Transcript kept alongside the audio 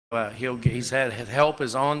he's had help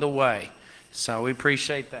is on the way. So we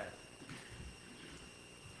appreciate that.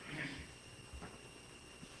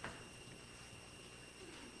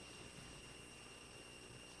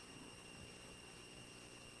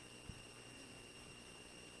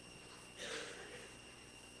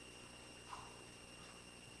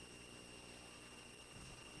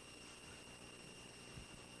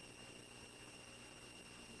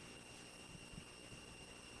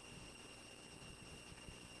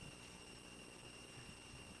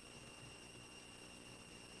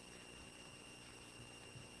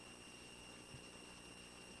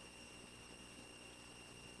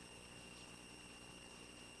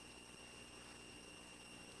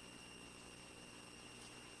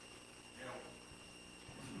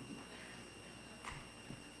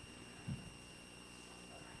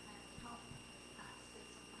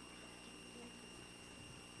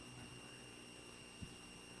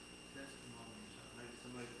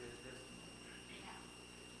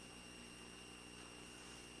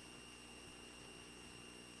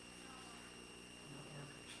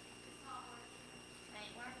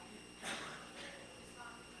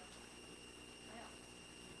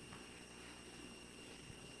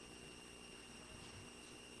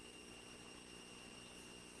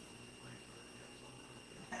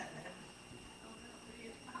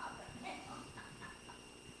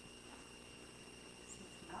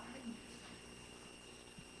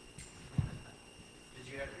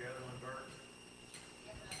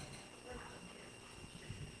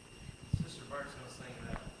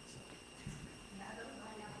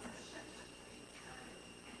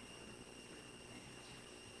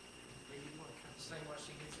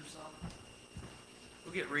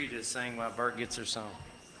 We'll get Rita to sing while Bert gets her song.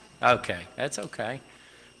 Okay, that's okay.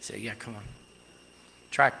 So yeah, come on.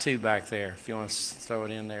 Track 2 back there, if you want to throw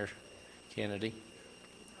it in there, Kennedy.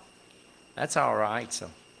 That's all right. So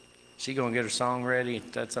she gonna get her song ready.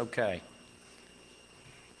 That's okay.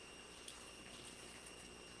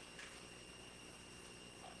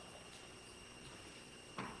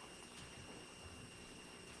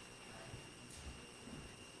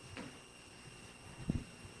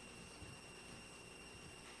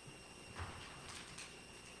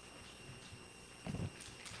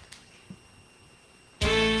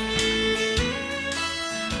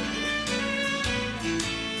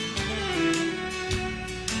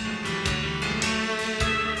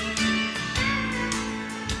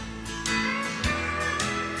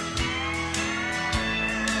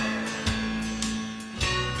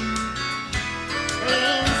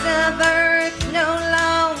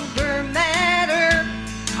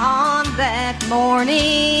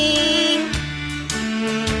 Morning,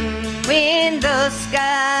 when the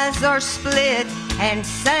skies are split and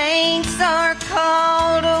saints are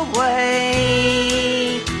called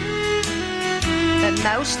away. But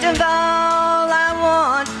most of all, I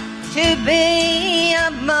want to be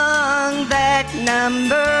among that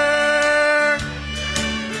number,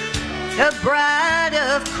 the bride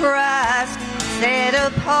of Christ, set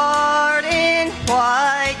apart in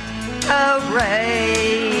white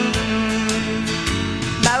array.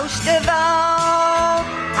 Most of all,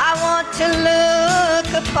 I want to look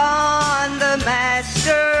upon the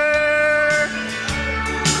Master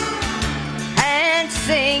and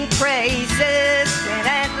sing praises when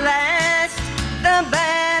at last the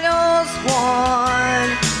battle's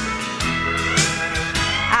won.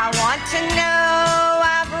 I want to know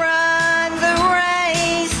I've run the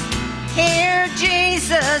race, hear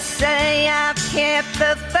Jesus say I've kept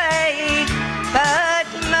the faith, but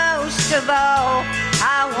most of all,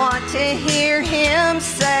 I want to hear him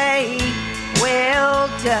say, well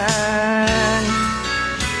done.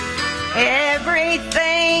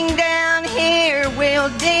 Everything down here will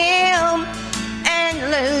dim and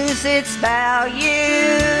lose its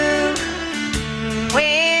value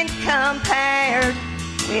when compared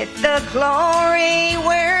with the glory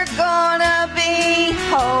we're gonna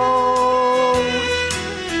behold.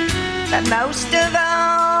 But most of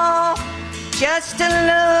all, just to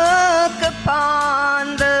look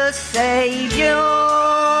upon the Savior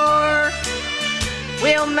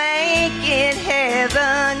will make it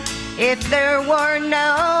heaven if there were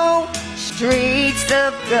no streets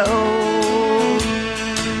of gold.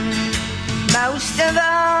 Most of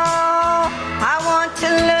all, I want to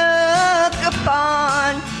look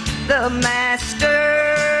upon the Master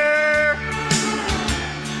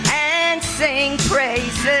and sing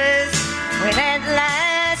praises when at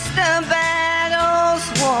last the battle's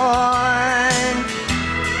won.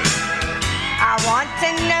 I want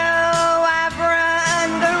to know I've run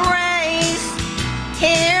the race,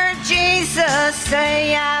 hear Jesus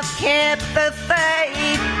say I've kept the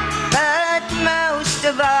faith, but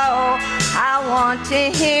want to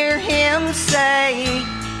hear him say,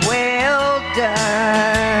 well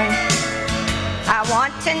done. I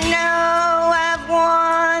want to know I've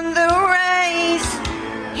won the race.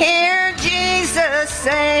 Hear Jesus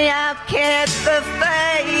say I've kept the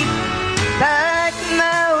faith. But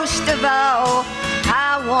most of all,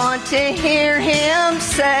 I want to hear him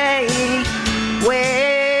say,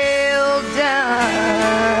 well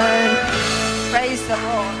done. Praise the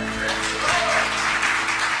Lord.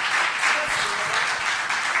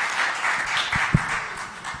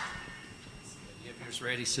 You have yours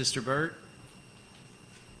ready, Sister Bert?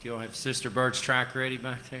 Do you all have Sister Bert's track ready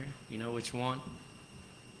back there? You know which one?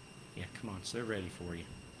 Yeah, come on, so they're ready for you.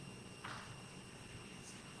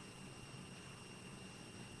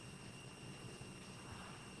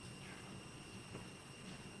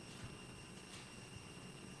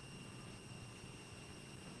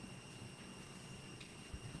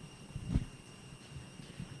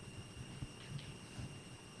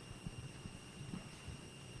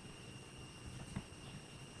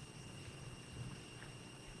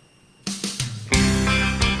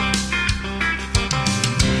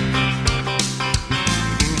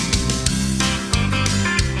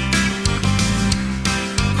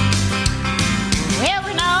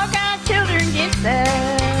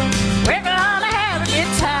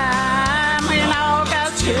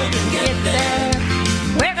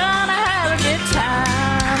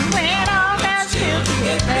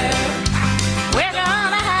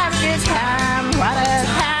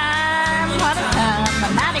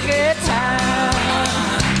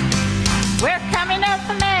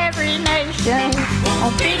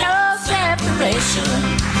 Won't be no separation.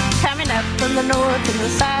 Coming up from the north and the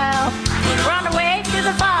south, we're on the way to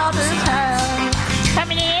the Father's house.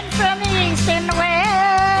 Coming in from the east and the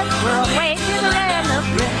west, we're on the way to the land of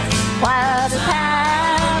rest. What a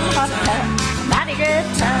time, mighty good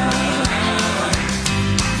time.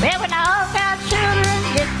 Well, when all God's children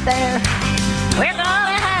get there, we're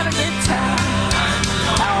gonna have a good time.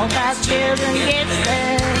 When all God's children get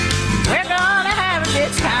there, we're gonna have a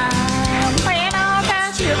good time. When all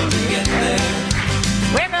God's children get there,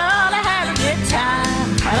 we're gonna have a good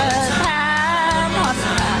time. What a time,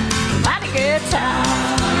 mighty good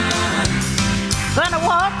time. Gonna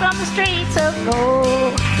walk on the streets of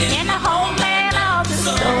gold, in the homeland of the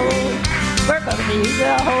soul. We're gonna be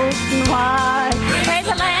the host and wife, praise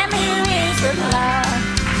the Lamb who is alive.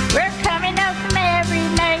 We're coming up from every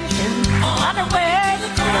nation, on the way to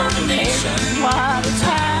the nation. What a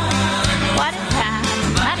time,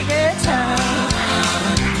 mighty good time.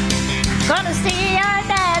 Gonna see our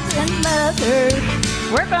dads and mothers,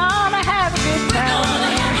 we're gonna have a good time.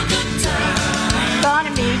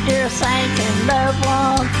 Gonna meet your saints and loved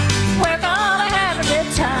ones, we're gonna have a good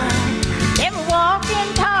time. Then we'll walk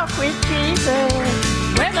and talk with Jesus,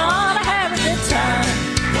 we're gonna have a good time.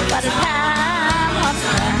 What a time,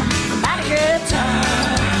 mighty good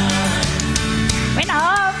time. When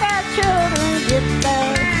all God's children get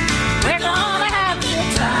there, we're gonna have a good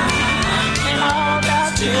time. When all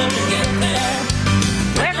God's children get there,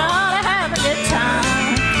 we're gonna have a good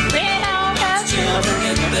time. When all God's children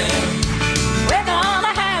get there, we're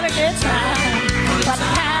gonna have a good time. What a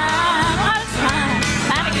time,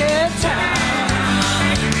 mighty good time.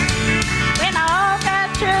 When all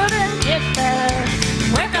God's children get there,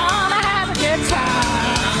 we're gonna have a good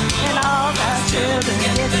time. When all God's children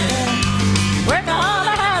get there, we're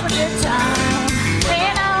gonna have a good time.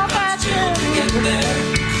 When all God's children get there,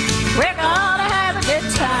 we're gonna have a good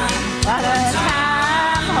time. What a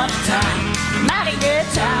time, mighty good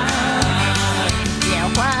time. Yeah,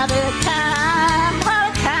 what a time,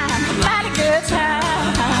 mighty good time.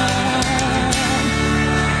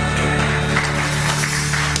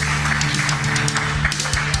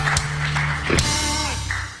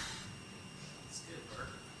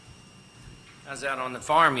 I was out on the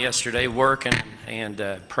farm yesterday working and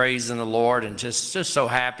praising the Lord and just so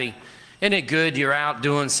happy. Isn't it good you're out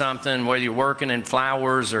doing something, whether you're working in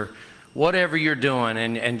flowers or whatever you're doing,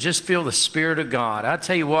 and just feel the Spirit of God. I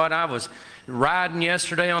tell you what, I was riding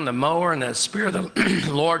yesterday on the mower and the Spirit of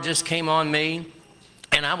the Lord just came on me,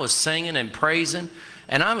 and I was singing and praising,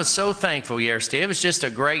 and I was so thankful yesterday. It was just a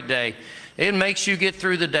great day. It makes you get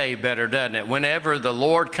through the day better, doesn't it? Whenever the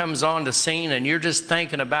Lord comes on the scene and you're just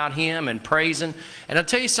thinking about Him and praising. And I'll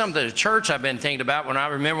tell you something, the church I've been thinking about when I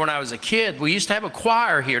was a kid, we used to have a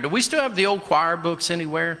choir here. Do we still have the old choir books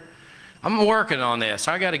anywhere? I'm working on this.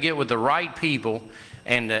 I got to get with the right people.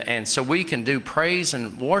 And so we can do praise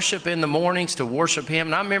and worship in the mornings to worship Him.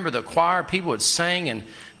 And I remember the choir, people would sing, and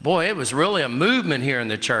boy, it was really a movement here in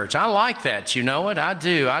the church. I like that, you know what? I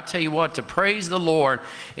do. I tell you what, to praise the Lord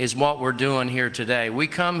is what we're doing here today. We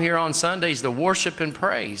come here on Sundays to worship and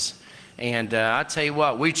praise. And I tell you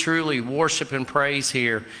what, we truly worship and praise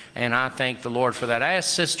here, and I thank the Lord for that. I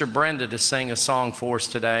asked Sister Brenda to sing a song for us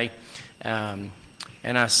today.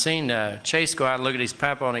 And I seen Chase go out and look at his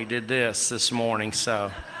papa, and he did this morning,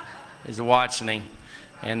 so he's watching him.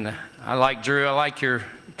 And I like Drew. I like your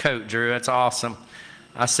coat, Drew. That's awesome.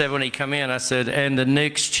 I said when he come in, I said, and the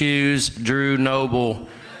Knicks choose Drew Noble.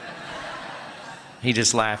 He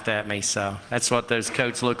just laughed at me, so that's what those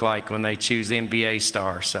coats look like when they choose NBA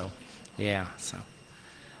star, so yeah, so.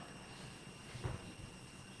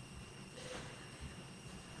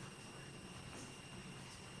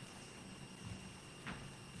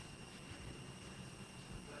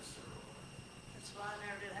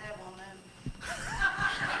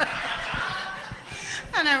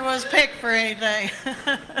 I never was picked for anything.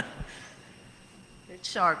 It's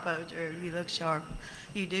sharp, though, Drew. You look sharp.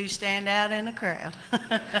 You do stand out in the crowd.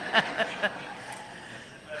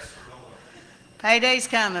 Payday's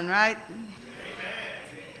coming, right?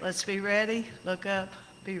 Let's be ready. Look up.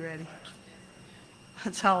 Be ready.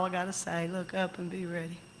 That's all I got to say. Look up and be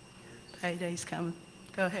ready. Payday's coming.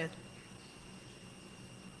 Go ahead.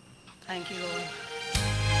 Thank you, Lord.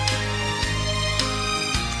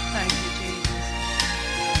 Thank you, Jesus.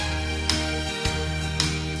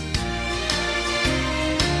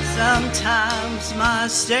 Sometimes my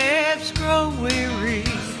steps grow weary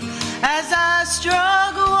as I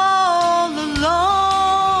struggle all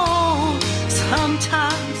alone.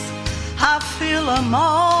 Sometimes I feel I'm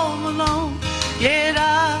all alone, yet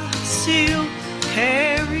I still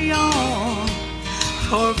carry on.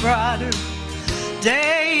 For a brighter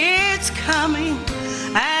day it's coming,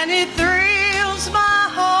 and it thrills my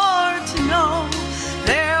heart to know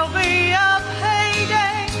there'll be a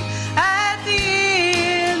payday at the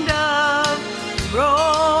end of the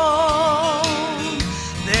road.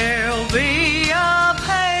 There'll be a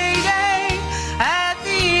payday at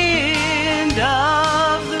the end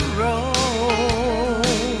of the road.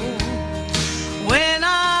 When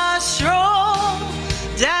I stroll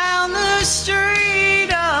down the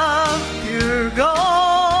street of pure gold,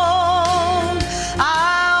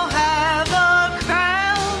 I'll have a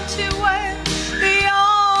crown to wear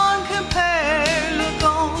beyond compare. Look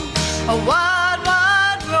on a wide,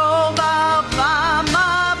 wide robe, I'll find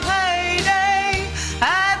my payday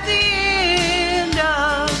at the end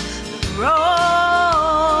of the road.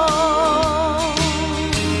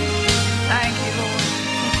 Thank you, Lord.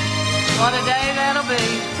 What a day that'll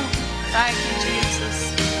be. Thank you, Jesus.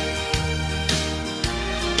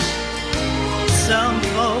 Some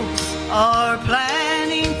folks are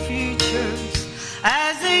planning futures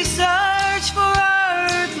as they search for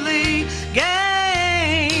earthly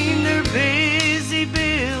gain. They're busy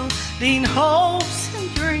building hopes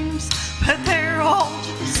and dreams, but they're all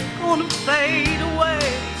just gonna fade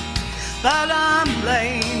away. But I'm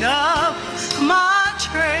laying up my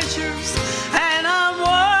treasures and I'm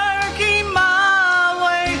working my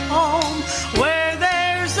way home, where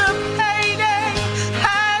there's a payday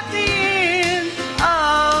at the end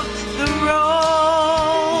of the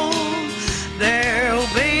road. There'll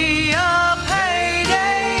be a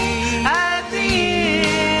payday at the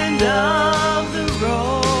end of the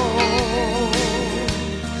road.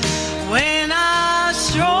 When I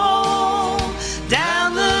stroll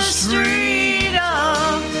down the street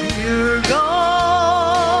of pure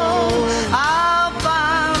gold, I'll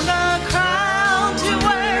find a crown to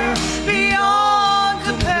wear beyond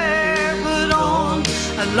compare. Put on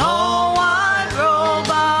a long white robe,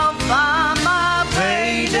 I'll find my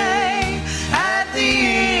payday at the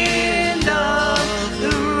end of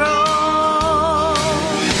the road.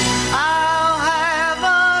 I'll have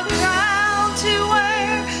a crown to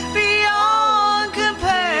wear beyond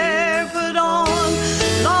compare. Put on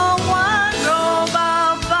long white robe,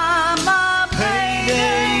 I'll find my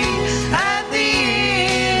payday at the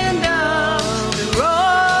end of the road.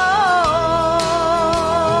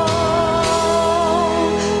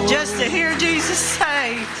 Just to hear Jesus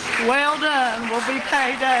say, well done, will be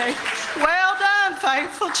payday. Well done,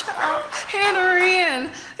 faithful child. Enter in.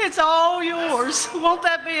 It's all yours. Won't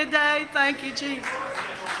that be a day? Thank you, Jesus.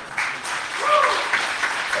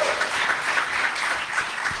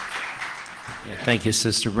 Yeah, thank you,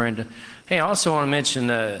 Sister Brenda. Hey, I also want to mention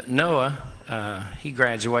Noah. He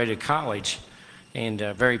graduated college, and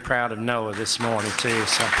very proud of Noah this morning, too.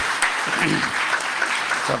 So,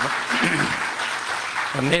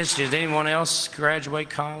 I missed you. Did anyone else graduate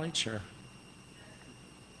college? Or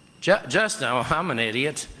Justin, oh, I'm an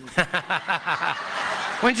idiot.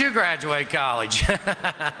 When'd you graduate college?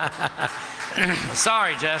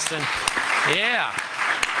 Sorry, Justin. Yeah.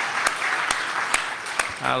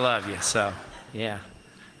 I love you, so, yeah.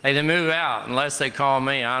 Hey, they move out. Unless they call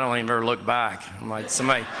me, I don't even ever look back. I'm like,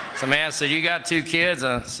 somebody asked, said, you got 2 kids?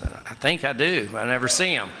 I said, I think I do. I never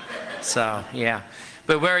see them. So, yeah.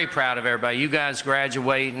 But very proud of everybody. You guys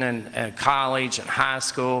graduating in college and high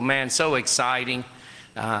school, man, so exciting.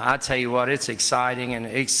 I tell you what, it's exciting, and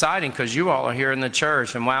exciting because you all are here in the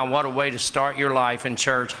church, and wow, what a way to start your life in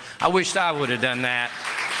church. I wished I would have done that.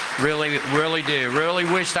 Really, really do. Really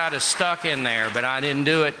wished I'd have stuck in there, but I didn't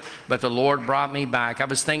do it. But the Lord brought me back. I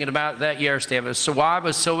was thinking about that yesterday. I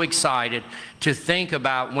was so excited to think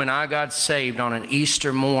about when I got saved on an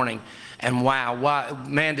Easter morning. And wow,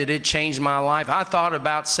 man, did it change my life. I thought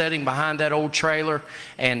about sitting behind that old trailer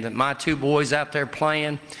and my 2 boys out there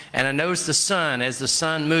playing. And I noticed the sun, as the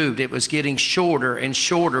sun moved, it was getting shorter and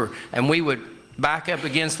shorter. And we would back up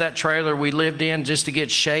against that trailer we lived in just to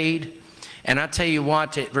get shade. And I tell you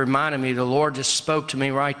what, it reminded me, the Lord just spoke to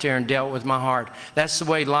me right there and dealt with my heart. That's the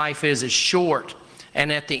way life is. It's short.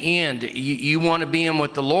 And at the end, you want to be in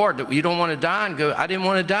with the Lord. You don't want to die and go. I didn't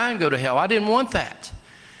want to die and go to hell. I didn't want that.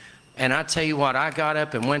 And I tell you what, I got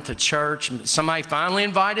up and went to church. Somebody finally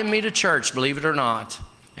invited me to church, believe it or not.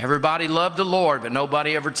 Everybody loved the Lord, but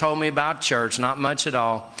nobody ever told me about church, not much at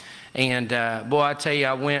all. And boy, I tell you,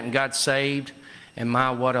 I went and got saved. And my,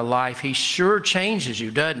 what a life. He sure changes you,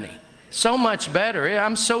 doesn't he? So much better.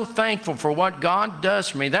 I'm so thankful for what God does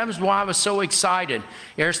for me. That was why I was so excited.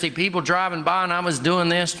 There's the people driving by, and I was doing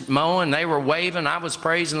this, mowing. They were waving. I was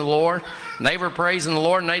praising the Lord. And they were praising the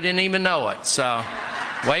Lord, and they didn't even know it. So,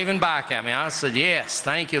 waving back at me. I said, yes,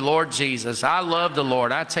 thank you, Lord Jesus. I love the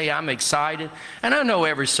Lord. I tell you, I'm excited. And I know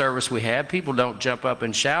every service we have, people don't jump up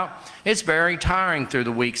and shout. It's very tiring through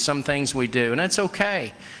the week, some things we do, and that's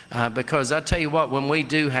okay. Because I tell you what, when we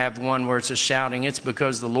do have one where it's a shouting, it's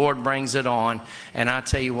because the Lord brings it on. And I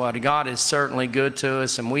tell you what, God is certainly good to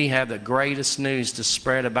us, and we have the greatest news to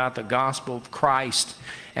spread about the gospel of Christ.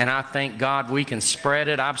 And I thank God we can spread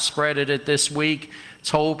it. I've spread it this week,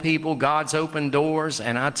 told people God's opened doors,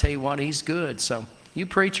 and I tell you what, He's good. So, you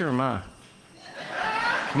preacher or am I?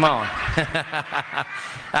 Come on.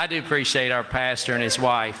 I do appreciate our pastor and his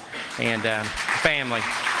wife and family.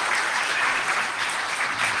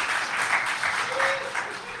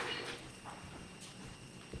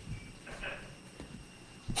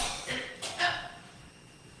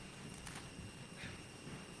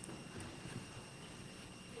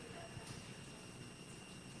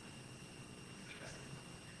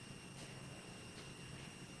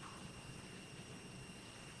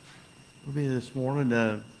 We'll be this morning,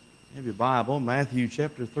 have your Bible, Matthew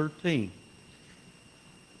chapter 13.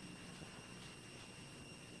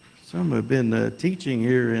 Some have been teaching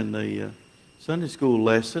here in the Sunday school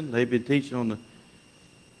lesson. They've been teaching on the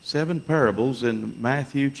 7 parables in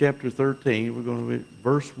Matthew chapter 13. We're going to read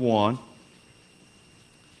verse 1.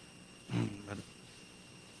 The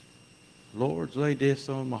Lord's laid this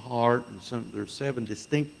on my heart, and there's 7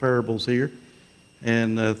 distinct parables here.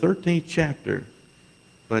 And the 13th chapter.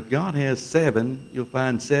 But God has 7. You'll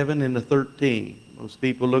find 7 in the 13. Most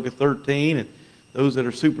people look at 13, and those that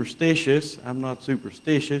are superstitious, I'm not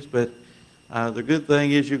superstitious, but the good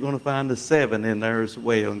thing is you're going to find the 7 in there as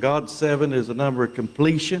well. And God's 7 is a number of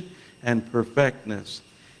completion and perfectness.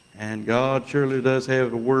 And God surely does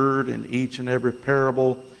have a word in each and every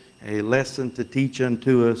parable, a lesson to teach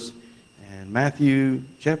unto us. And Matthew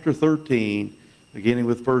chapter 13, beginning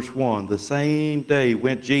with verse 1. The same day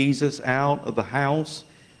went Jesus out of the house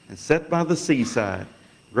and sat by the seaside.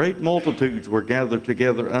 Great multitudes were gathered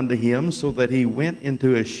together unto him, so that he went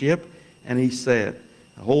into a ship, and he sat.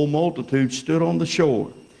 The whole multitude stood on the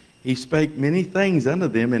shore. He spake many things unto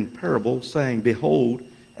them in parables, saying, Behold,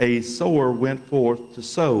 a sower went forth to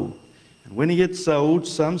sow. And when he had sowed,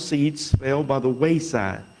 some seeds fell by the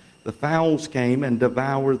wayside. The fowls came and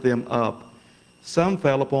devoured them up. Some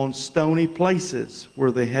fell upon stony places,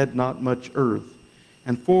 where they had not much earth.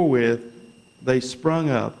 And forthwith they sprung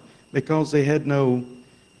up, because they had no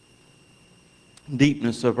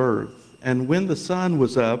deepness of earth. And when the sun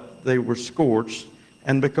was up, they were scorched,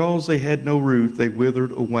 and because they had no root, they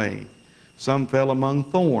withered away. Some fell among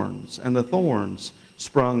thorns, and the thorns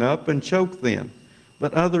sprung up and choked them.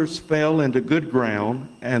 But others fell into good ground,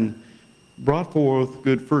 and brought forth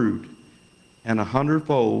good fruit, and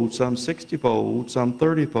 100-fold, some 60-fold, some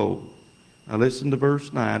 30-fold. Now listen to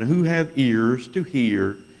verse 9. Who hath ears to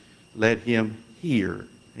hear, let him hear.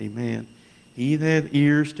 Amen. He that hath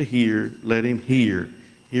ears to hear, let him hear.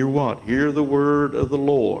 Hear what? Hear the word of the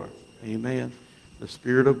Lord. Amen. The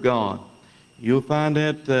Spirit of God. You'll find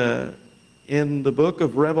that in the book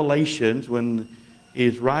of Revelations, when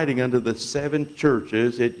he's writing unto the 7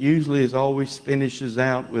 churches, it usually always finishes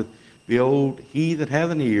out with, behold, he that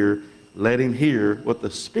hath an ear, let him hear what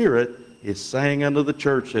the Spirit is saying unto the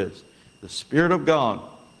churches. The Spirit of God.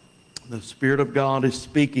 The Spirit of God is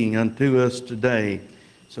speaking unto us today.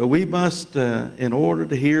 So we must, in order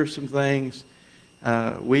to hear some things,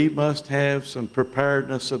 we must have some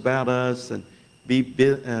preparedness about us and be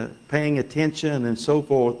paying attention and so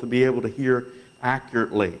forth to be able to hear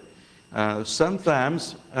accurately.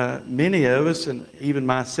 Sometimes, many of us, and even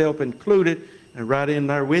myself included, and right in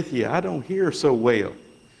there with you, I don't hear so well.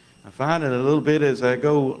 I find it a little bit as I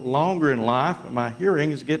go longer in life, my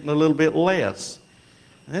hearing is getting a little bit less.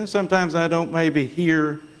 And then sometimes I don't maybe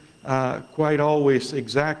hear quite always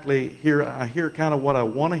exactly I hear kind of what I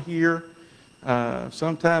want to hear.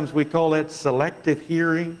 Sometimes we call that selective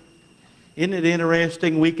hearing. Isn't it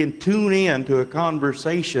interesting? We can tune in to a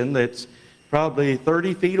conversation that's probably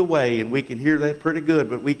 30 feet away and we can hear that pretty good,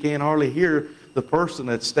 but we can't hardly hear the person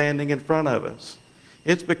that's standing in front of us.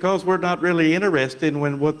 It's because we're not really interested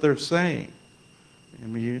in what they're saying. I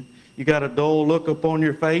mean, you got a dull look upon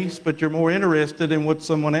your face, but you're more interested in what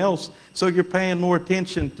someone else, so you're paying more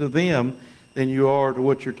attention to them than you are to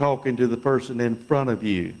what you're talking to the person in front of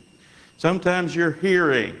you. Sometimes you're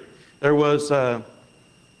hearing. There was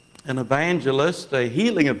an evangelist, a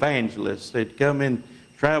healing evangelist, that come in,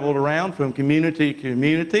 traveled around from community to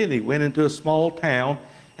community, and he went into a small town,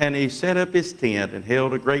 and he set up his tent and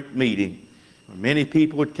held a great meeting. Many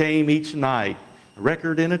people came each night, a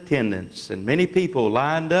record in attendance, and many people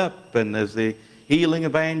lined up, and as the healing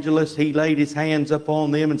evangelist, he laid his hands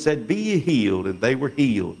upon them and said, "Be ye healed," and they were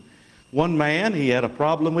healed. One man, he had a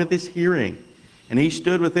problem with his hearing, and he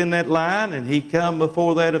stood within that line, and he come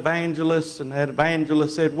before that evangelist, and that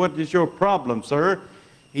evangelist said, "What is your problem, sir?"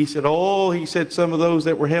 He said, some of those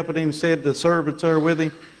that were helping him said, the servants are with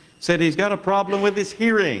him, said he's got a problem with his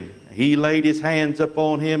hearing. He laid his hands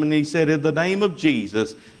upon him and he said, "In the name of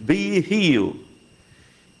Jesus, be healed."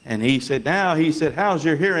 And he said, "How's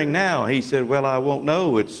your hearing now?" He said, "Well, I won't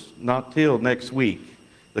know. It's not till next week,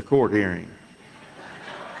 the court hearing."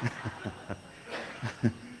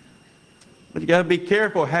 But you got to be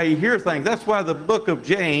careful how you hear things. That's why the book of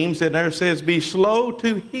James in there says, be slow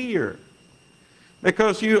to hear.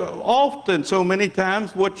 Because you often, so many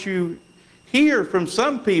times, what you hear from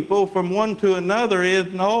some people, from one to another,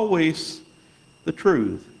 isn't always the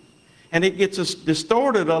truth. And it gets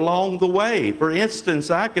distorted along the way. For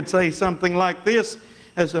instance, I could say something like this,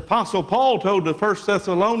 as Apostle Paul told the 1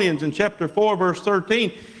 Thessalonians in chapter 4, verse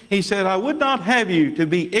 13. He said, "I would not have you to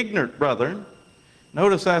be ignorant, brethren."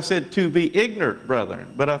 Notice I said to be ignorant, brethren.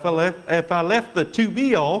 But if I left the to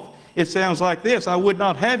be off, it sounds like this: "I would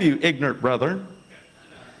not have you ignorant, brethren."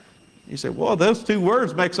 You say, "Well, those 2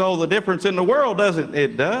 words makes all the difference in the world, doesn't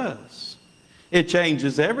it?" It does. It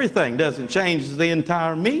changes everything, doesn't change the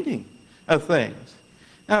entire meaning of things.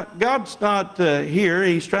 Now, God's not here.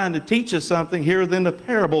 He's trying to teach us something here within the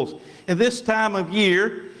parables. In this time of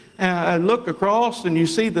year, I look across and you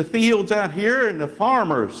see the fields out here and the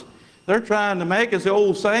farmers. They're trying to make, as the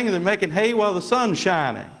old saying, they're making hay while the sun's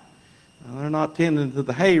shining. Well, they're not tending to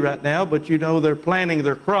the hay right now, but you know they're planting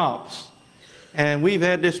their crops. And we've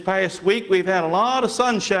had this past week, we've had a lot of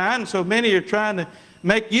sunshine, so many are trying to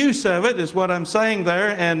make use of it, is what I'm saying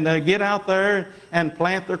there, and get out there and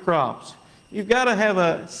plant their crops. You've got to have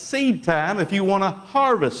a seed time if you want a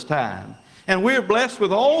harvest time. And we're blessed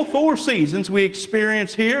with all 4 seasons we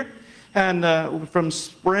experience here, and from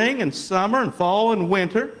spring and summer and fall and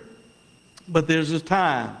winter. But there's a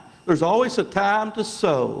time. There's always a time to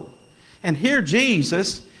sow. And here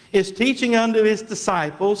Jesus is teaching unto his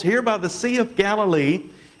disciples here by the Sea of Galilee,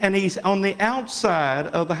 and he's on the outside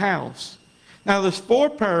of the house. Now there's 4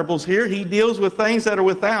 parables here. He deals with things that are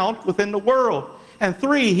within the world. And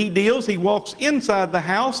 3, he walks inside the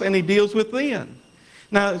house and he deals within.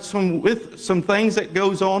 Now with some things that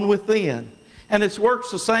goes on within. And it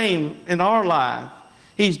works the same in our life.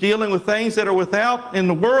 He's dealing with things that are without in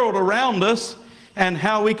the world around us and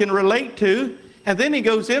how we can relate to. And then he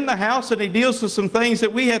goes in the house and he deals with some things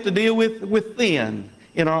that we have to deal with within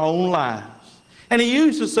in our own lives. And he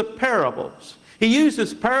uses the parables. He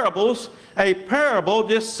uses parables. A parable,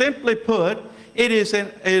 just simply put, it is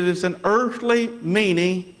an earthly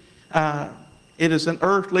meaning. It is an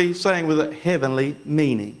earthly saying with a heavenly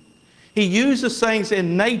meaning. He uses things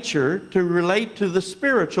in nature to relate to the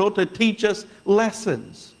spiritual, to teach us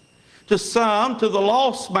lessons. To some, to the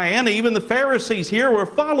lost man, even the Pharisees here were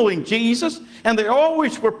following Jesus, and they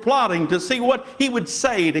always were plotting to see what he would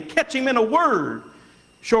say, to catch him in a word.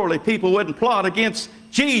 Surely people wouldn't plot against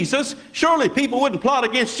Jesus. Surely people wouldn't plot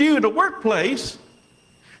against you in the workplace.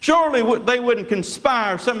 Surely they wouldn't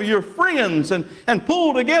conspire, some of your friends, and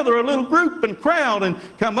pull together a little group and crowd and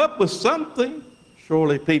come up with something.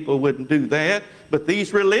 Surely people wouldn't do that. But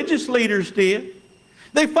these religious leaders did.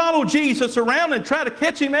 They followed Jesus around and tried to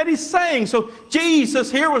catch him at his saying. So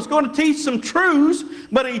Jesus here was going to teach some truths,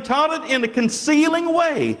 but he taught it in a concealing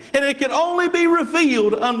way. And it could only be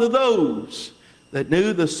revealed unto those that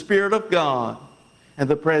knew the Spirit of God and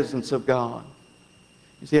the presence of God.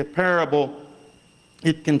 You see, a parable,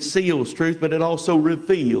 it conceals truth, but it also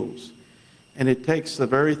reveals. And it takes the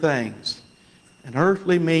very things, an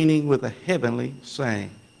earthly meaning with a heavenly saying.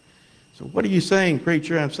 So what are you saying,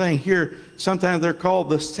 preacher? I'm saying here, sometimes they're called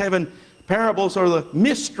the 7 parables or the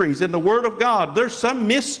mysteries in the Word of God. There's some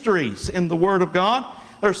mysteries in the Word of God.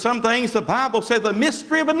 There's some things the Bible says the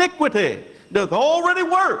mystery of iniquity doth already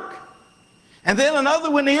work. And then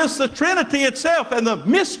another one is the Trinity itself and the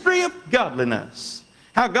mystery of godliness.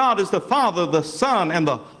 How God is the Father, the Son, and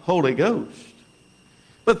the Holy Ghost.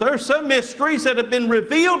 But there are some mysteries that have been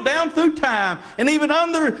revealed down through time. And even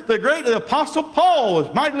under the Apostle Paul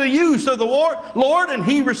was mightily used of the Lord, and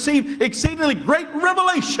he received exceedingly great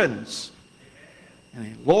revelations.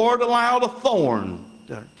 And the Lord allowed a thorn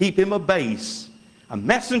to keep him abased, a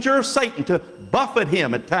messenger of Satan to buffet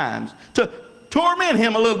him at times, to torment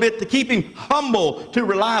him a little bit, to keep him humble, to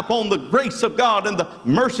rely upon the grace of God and the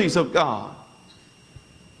mercies of God.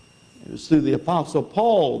 It was through the Apostle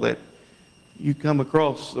Paul that you come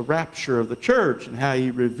across the rapture of the church and how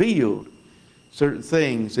he revealed certain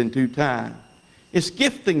things in due time. It's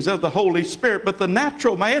giftings of the Holy Spirit, but the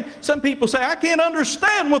natural man, some people say, I can't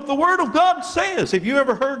understand what the Word of God says. Have you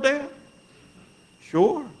ever heard that?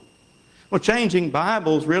 Sure. Well, changing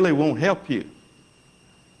Bibles really won't help you.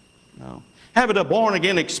 No. Having a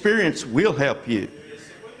born-again experience will help you.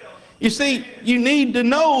 You see, you need to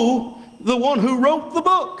know the one who wrote the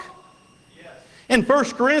book. In 1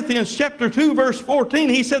 Corinthians chapter 2, verse 14,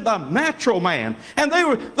 he said the natural man. And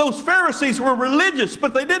those Pharisees were religious,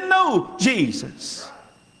 but they didn't know Jesus.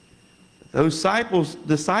 Those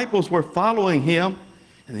disciples were following him,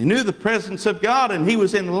 and they knew the presence of God, and he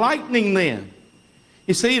was enlightening them.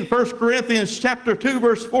 You see, in 1 Corinthians chapter 2,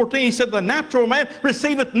 verse 14, he said, the natural man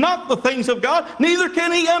receiveth not the things of God, neither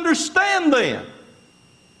can he understand them.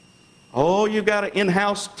 Oh, you've got an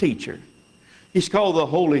in-house teacher. He's called the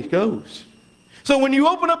Holy Ghost. So when you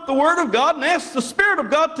open up the Word of God and ask the Spirit of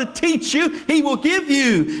God to teach you, he will give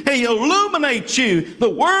you, he'll illuminate you. The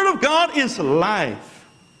Word of God is life.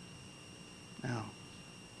 Now,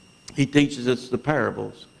 he teaches us the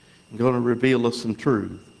parables. He's going to reveal us some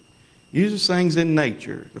truth. Uses things in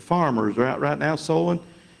nature. The farmers are out right now sowing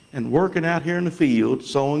and working out here in the field,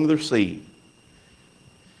 sowing their seed.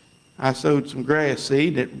 I sowed some grass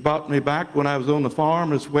seed. It brought me back when I was on the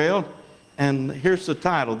farm as well. And here's the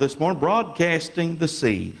title this morning, Broadcasting the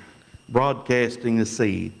Seed. Broadcasting the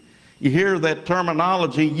Seed. You hear that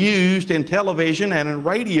terminology used in television and in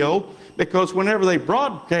radio because whenever they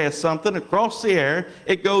broadcast something across the air,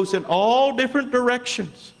 it goes in all different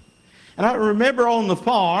directions. And I remember on the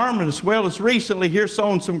farm, and as well as recently here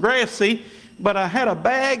sowing some grass seed, but I had a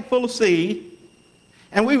bag full of seed,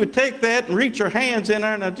 and we would take that and reach our hands in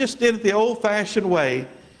there, and I just did it the old-fashioned way,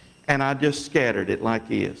 and I just scattered it like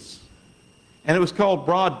this. And it was called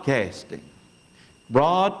broadcasting.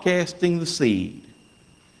 Broadcasting the seed.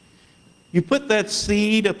 You put that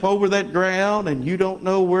seed up over that ground and you don't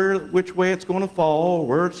know which way it's going to fall or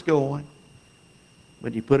where it's going.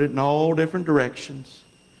 But you put it in all different directions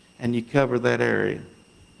and you cover that area.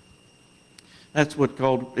 That's what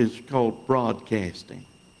is called broadcasting.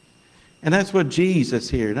 And that's what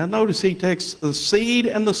Jesus here. Now notice he takes the seed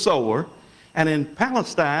and the sower. And in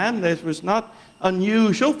Palestine, this was not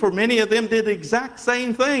unusual, for many of them did the exact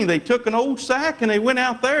same thing. They took an old sack and they went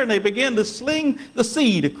out there and they began to sling the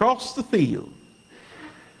seed across the field.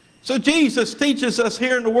 So Jesus teaches us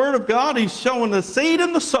here in the Word of God. He's showing the seed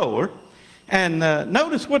and the sower. And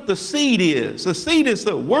notice what the seed is. The seed is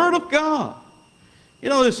the Word of God. You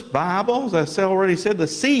know, this Bible, as I already said, the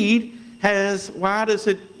seed has, why does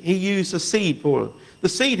he use the seed for? The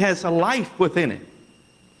seed has a life within it.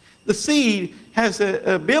 The seed has an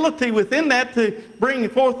ability within that to bring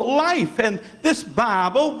forth life. And this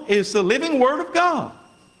Bible is the living Word of God.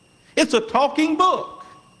 It's a talking book.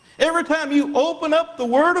 Every time you open up the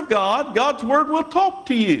Word of God, God's Word will talk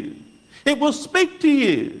to you. It will speak to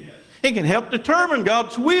you. It can help determine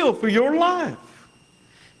God's will for your life.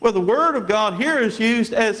 Well, the Word of God here is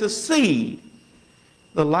used as a seed,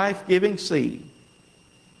 the life-giving seed.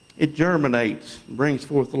 It germinates and brings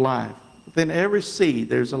forth life. Within every seed,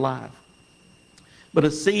 there's a life. but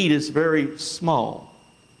a seed is very small.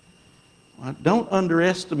 Don't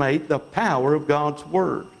underestimate the power of God's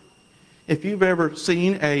Word. If you've ever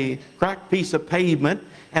seen a cracked piece of pavement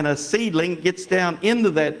and a seedling gets down into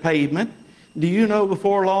that pavement, do you know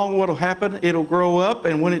before long what will happen? It'll grow up,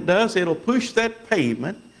 and when it does, it'll push that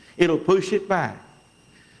pavement. It'll push it back.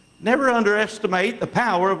 Never underestimate the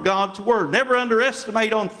power of God's Word. Never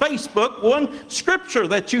underestimate on Facebook one scripture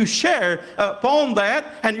that you share upon that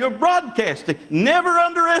and you're broadcasting. Never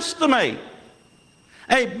underestimate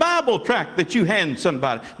a Bible tract that you hand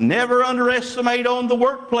somebody. Never underestimate on the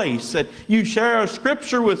workplace that you share a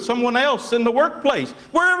scripture with someone else in the workplace,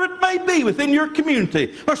 wherever it may be within your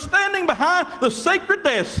community, or standing behind the sacred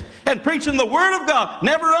desk and preaching the Word of God.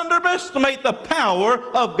 Never underestimate the power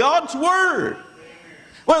of God's Word.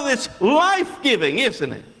 Well, it's life-giving,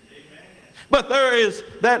 isn't it? But there is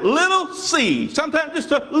that little seed, sometimes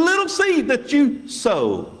just a little seed that you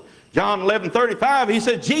sow. John 11:35, he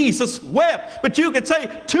said, Jesus wept. But you could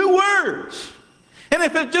say 2 words. And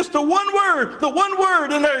if it's just the one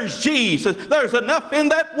word, and there's Jesus, there's enough in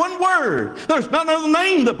that one word. There's none other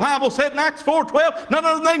name, the Bible said in Acts 4:12, none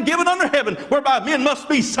other name given under heaven, whereby men must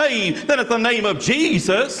be saved than at the name of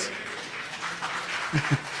Jesus.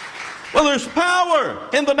 Well, there's power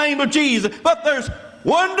in the name of Jesus, but there's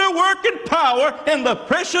wonder-working power in the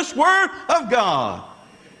precious Word of God.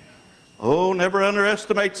 Oh, never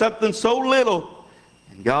underestimate something so little,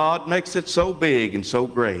 and God makes it so big and so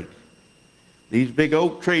great. These big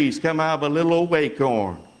oak trees come out of a little old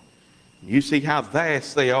acorn. You see how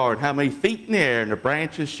vast they are and how many feet in the air and the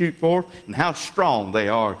branches shoot forth and how strong they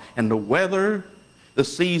are, and the weather, the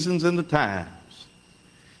seasons, and the times.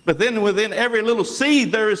 But then within every little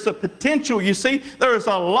seed there is the potential. You see, there is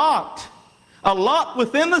a lot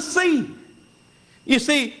within the seed. You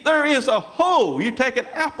see, there is a whole, you take an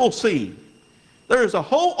apple seed, there is a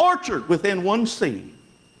whole orchard within one seed.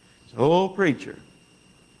 So, oh, preacher,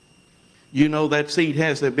 you know that seed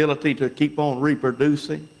has the ability to keep on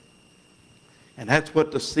reproducing. And that's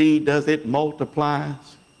what the seed does, it multiplies.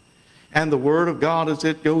 And the Word of God as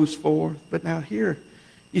it goes forth. But now here,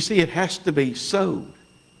 you see, it has to be sowed.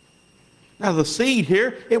 Now the seed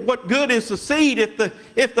here, what good is the seed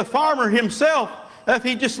if the farmer himself, if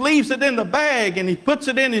he just leaves it in the bag and he puts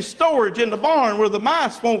it in his storage in the barn where the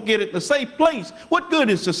mice won't get it in a safe place? What good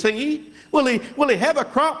is the seed? Will he have a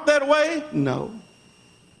crop that way? No.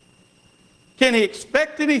 Can he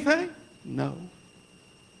expect anything? No.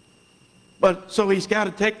 But so he's got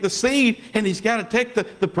to take the seed and he's got to take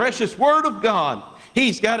the precious Word of God.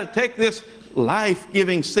 He's got to take this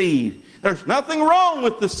life-giving seed. There's nothing wrong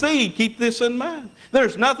with the seed. Keep this in mind.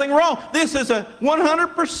 There's nothing wrong. This is a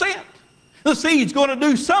 100%. The seed's going to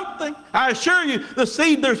do something. I assure you, the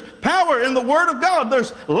seed, there's power in the Word of God.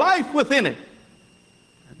 There's life within it.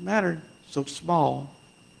 It doesn't matter, so small.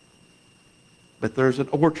 But there's an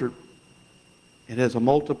orchard. It has a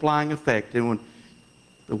multiplying effect. And when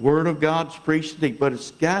the Word of God's preached deep, but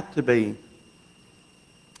it's got to be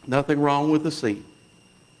nothing wrong with the seed.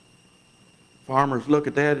 Farmers look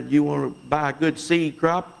at that, and you want to buy a good seed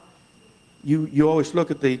crop, you always look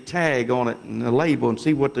at the tag on it and the label and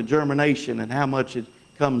see what the germination and how much it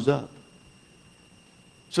comes up.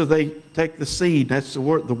 So they take the seed. That's the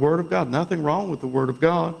Word of God. Nothing wrong with the Word of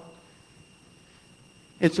God.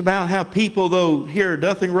 It's about how people, though, here,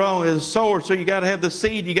 nothing wrong is a sower. So you got to have the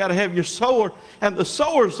seed, you got to have your sower, and the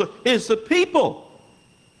sower is the people.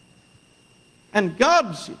 And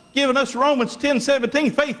God's given us Romans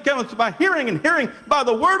 10:17, faith cometh by hearing, and hearing by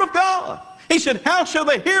the Word of God. He said, how shall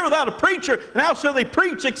they hear without a preacher, and how shall they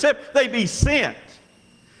preach except they be sent?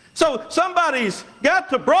 So somebody's got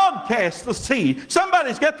to broadcast the seed.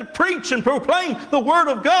 Somebody's got to preach and proclaim the Word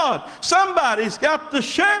of God. Somebody's got to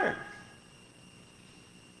share.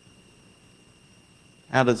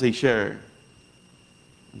 How does he share?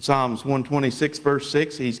 In Psalms 126, verse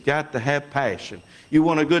 6, he's got to have passion. You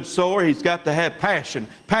want a good sower, he's got to have passion.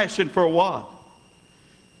 Passion for what?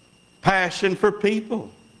 Passion for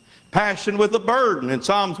people. Passion with a burden. In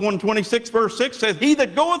Psalms 126, verse 6 says, he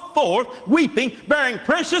that goeth forth weeping, bearing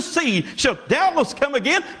precious seed, shall doubtless come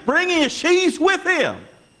again, bringing his sheaves with him.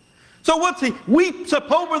 So once he weeps up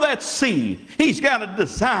over that seed, he's got a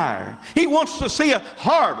desire. He wants to see a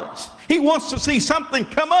harvest. He wants to see something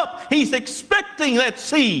come up. He's expecting that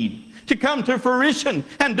seed to come to fruition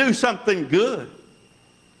and do something good.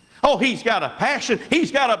 Oh, he's got a passion.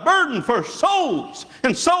 He's got a burden for souls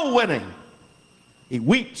and soul winning. He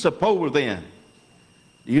weeps up over them.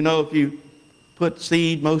 Do you know if you put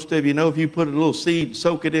seed, most of you know if you put a little seed,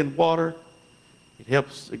 soak it in water, it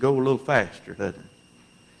helps to go a little faster, doesn't it?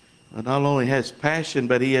 But not only has passion,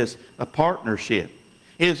 but he has a partnership.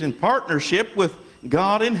 He is in partnership with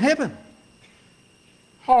God in heaven.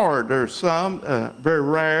 Hard, there's some, very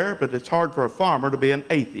rare, but it's hard for a farmer to be an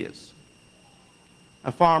atheist.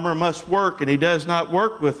 A farmer must work, and he does not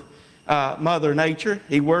work with Mother Nature.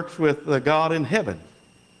 He works with the God in heaven.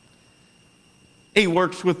 He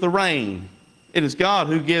works with the rain. It is God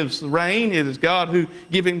who gives the rain. It is God who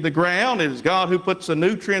gives him the ground. It is God who puts the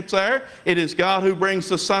nutrients there. It is God who brings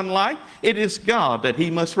the sunlight. It is God that he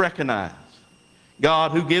must recognize.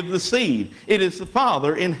 God who gives the seed. It is the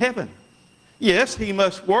Father in heaven. Yes, he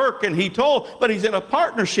must work and he toil, but he's in a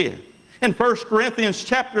partnership. In 1 Corinthians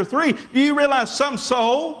chapter 3, do you realize some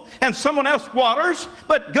sow and someone else waters,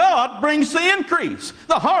 but God brings the increase.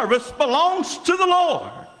 The harvest belongs to the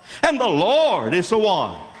Lord, and the Lord is the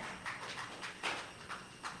one.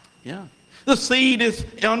 Yeah. The seed is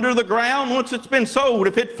under the ground once it's been sowed,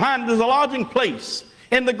 if it finds a lodging place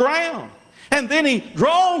in the ground. And then he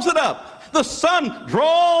draws it up. The sun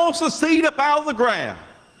draws the seed up out of the ground.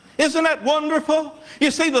 Isn't that wonderful?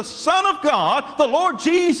 You see, the Son of God, the Lord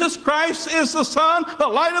Jesus Christ, is the Son, the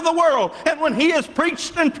light of the world. And when he is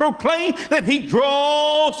preached and proclaimed, that he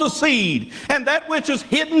draws the seed. And that which is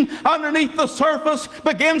hidden underneath the surface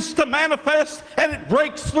begins to manifest, and it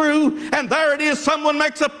breaks through. And there it is, someone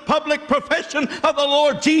makes a public profession of the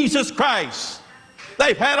Lord Jesus Christ.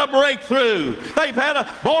 They've had a breakthrough. They've had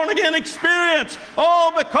a born-again experience.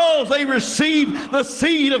 All because they received the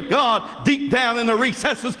seed of God deep down in the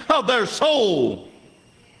recesses of their soul.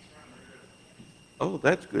 Oh,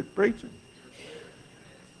 that's good preaching.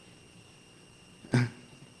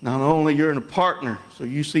 Not only you're in a partner, so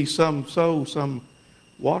you see some sow, some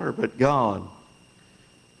water, but God.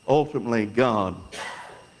 Ultimately, God.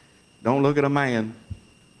 Don't look at a man.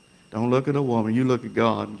 Don't look at a woman. You look at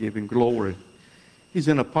God and give him glory. He's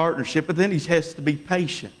in a partnership, but then he has to be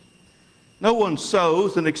patient. No one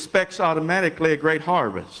sows and expects automatically a great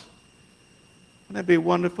harvest. Wouldn't that be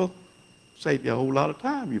wonderful? Save you a whole lot of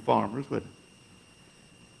time, you farmers, wouldn't it?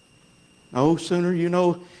 No sooner, you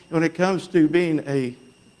know, when it comes to being a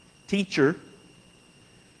teacher,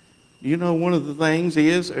 you know, one of the things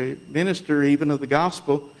is, a minister even of the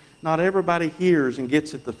gospel, not everybody hears and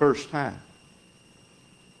gets it the first time.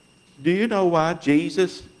 Do you know why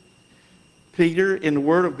Jesus, Peter, in the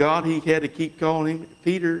Word of God, he had to keep calling him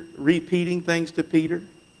Peter, repeating things to Peter?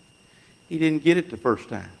 He didn't get it the first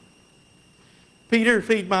time. Peter,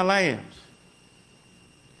 feed my lambs.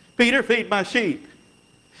 Peter, feed my sheep.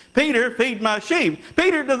 Peter, feed my sheep.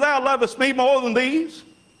 Peter, do thou lovest me more than these?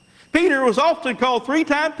 Peter was often called 3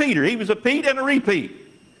 times Peter. He was a Pete and a repeat.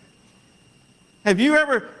 Have you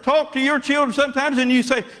ever talked to your children sometimes and you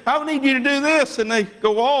say, I need you to do this, and they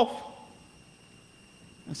go off?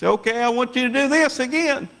 I say, okay, I want you to do this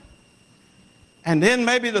again. And then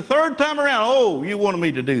maybe the 3rd time around, oh, you wanted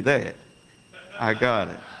me to do that. I got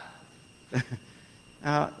it.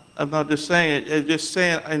 I'm not just saying it, just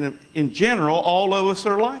saying in general, all of us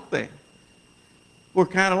are like that. We're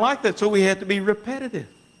kind of like that, so we have to be repetitive.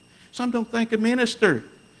 Some don't think a minister.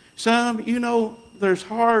 Some, you know, there's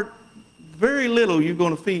very little you're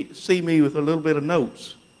going to see me with a little bit of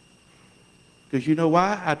notes. Because you know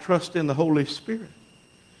why? I trust in the Holy Spirit.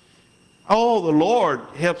 Oh, the Lord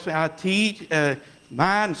helps me. I teach,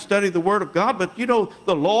 mind, study the Word of God. But you know,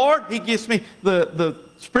 the Lord, he gives me the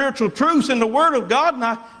spiritual truths in the Word of God, and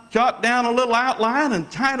I jot down a little outline and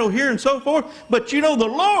title here and so forth. But you know, the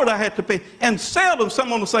Lord I have to pay. And seldom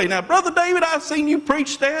someone will say, now, Brother David, I've seen you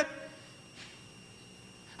preach that.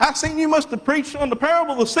 I've seen you must have preached on the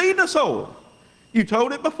parable of the seed and the sower. You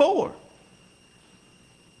told it before.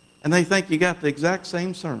 And they think you got the exact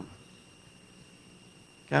same sermon.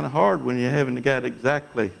 Kind of hard when you haven't got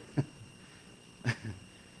exactly.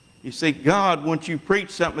 You see, God, once you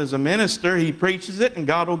preach something as a minister, he preaches it, and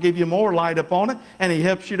God will give you more light upon it, and he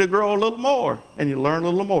helps you to grow a little more, and you learn a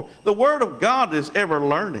little more. The Word of God is ever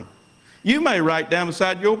learning. You may write down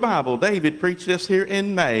beside your Bible, David preached this here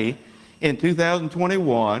in May in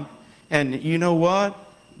 2021, and you know what?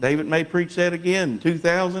 David may preach that again in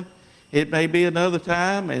 2000. It may be another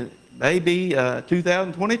time, and maybe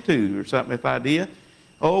 2022 or something if I did.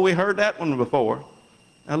 Oh, we heard that one before.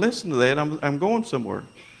 Now listen to that. I'm going somewhere.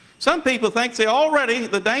 Some people think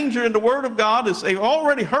the danger in the Word of God is they've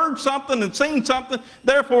already heard something and seen something,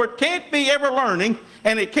 therefore it can't be ever learning,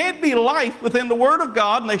 and it can't be life within the Word of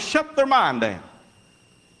God, and they shut their mind down.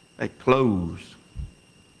 They close.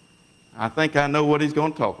 I think I know what he's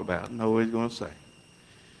going to talk about, I know what he's going to say.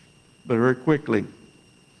 But very quickly,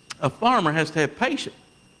 a farmer has to have patience.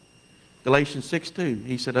 Galatians 6:2,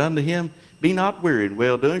 he said, unto him, be not weary in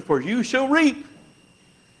well-doing, for you shall reap.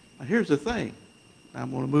 Now here's the thing. I'm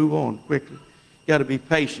going to move on quickly. You've got to be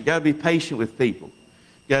patient. You've got to be patient with people.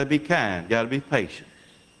 You've got to be kind, got to be patient.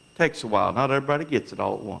 Takes a while. Not everybody gets it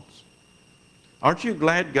all at once. Aren't you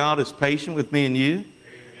glad God is patient with me and you?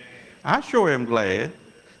 I sure am glad.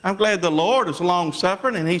 I'm glad the Lord is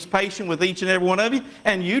long-suffering and He's patient with each and every one of you,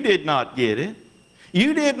 and you did not get it.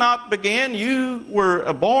 You did not begin. You were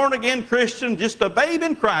a born-again Christian, just a babe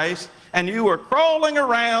in Christ, and you were crawling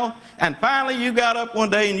around, and finally you got up one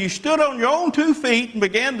day and you stood on your own 2 feet and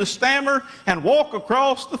began to stammer and walk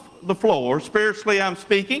across the floor, spiritually I'm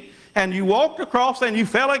speaking, and you walked across and you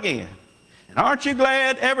fell again. And aren't you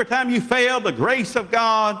glad every time you fail, the grace of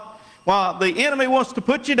God, while the enemy wants to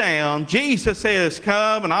put you down, Jesus says,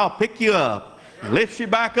 come and I'll pick you up. And lifts you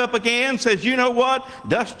back up again, says, you know what,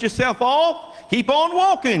 dust yourself off, keep on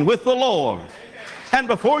walking with the Lord. And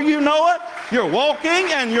before you know it, you're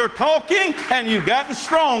walking and you're talking and you've gotten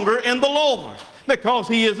stronger in the Lord because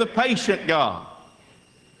He is a patient God.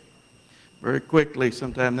 Very quickly,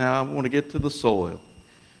 sometime now, I want to get to the soil.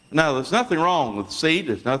 Now, there's nothing wrong with seed.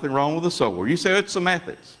 There's nothing wrong with the sower. You say it's the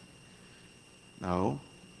methods. No.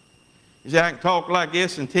 You say I can talk like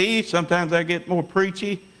this and teach. Sometimes I get more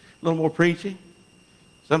preachy, a little more preachy.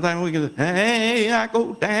 Sometimes we can say, hey, I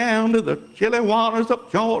go down to the chilly waters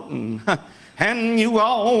of Jordan, and you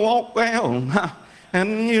all walk down,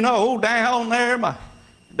 and you know, down there,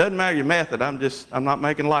 it doesn't matter your method. I'm not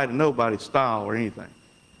making light of nobody's style or anything.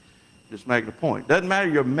 Just making a point. Doesn't matter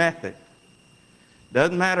your method.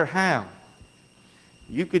 Doesn't matter how.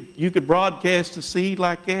 You could broadcast a seed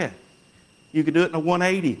like that. You could do it in a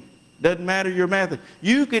 180. Doesn't matter your method.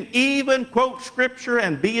 You can even quote Scripture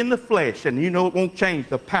and be in the flesh, and you know it won't change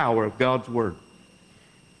the power of God's Word.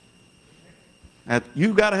 Now,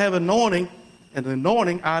 you've got to have anointing, and the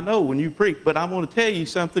anointing I know when you preach, but I'm going to tell you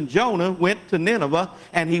something. Jonah went to Nineveh,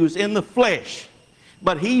 and he was in the flesh.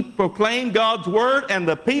 But he proclaimed God's Word, and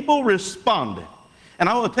the people responded. And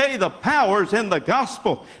I want to tell you, the power is in the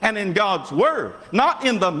gospel and in God's Word, not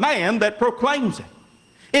in the man that proclaims it.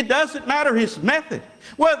 It doesn't matter his method,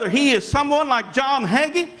 whether he is someone like John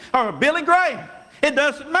Hagee or Billy Graham. It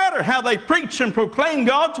doesn't matter how they preach and proclaim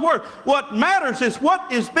God's Word. What matters is what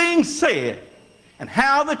is being said and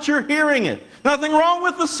how that you're hearing it. Nothing wrong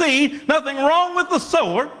with the seed, nothing wrong with the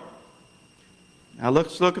sower. Now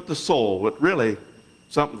let's look at the soil. But really,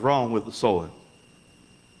 something's wrong with the soil.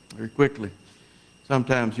 Very quickly.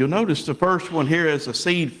 Sometimes you'll notice the first one here as a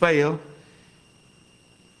seed fell.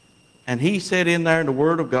 And he said in there in the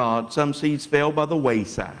Word of God, some seeds fell by the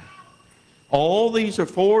wayside. All these are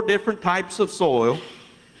 4 different types of soil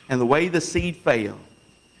and the way the seed fell.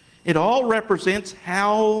 It all represents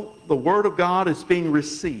how the Word of God is being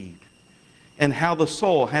received and how the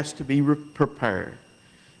soil has to be prepared.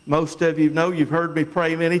 Most of you know, you've heard me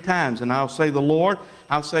pray many times, and I'll say, the Lord,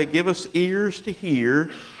 I'll say, give us ears to hear,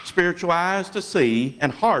 spiritual eyes to see,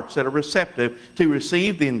 and hearts that are receptive to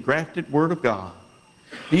receive the engrafted Word of God.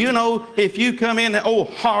 Do you know, if you come in,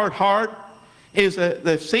 hard heart,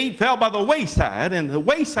 the seed fell by the wayside, and the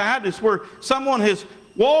wayside is where someone has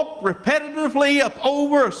walked repetitively up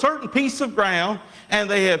over a certain piece of ground, and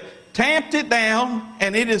they have tamped it down,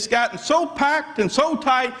 and it has gotten so packed and so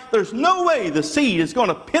tight, there's no way the seed is going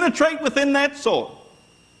to penetrate within that soil.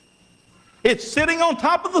 It's sitting on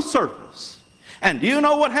top of the surface. And do you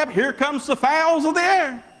know what happened? Here comes the fowls of the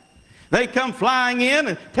air. They come flying in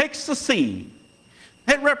and takes the seed.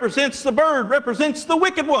 It represents the bird, represents the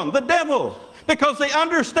wicked one, the devil, because they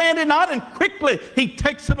understand it not, and quickly he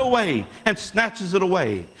takes it away and snatches it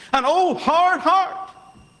away. An old hard heart,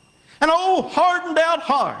 an old hardened out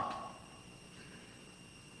heart.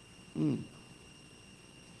 And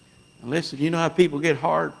listen, you know how people get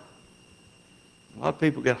hard? A lot of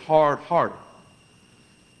people get hard-hearted.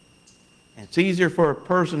 And it's easier for a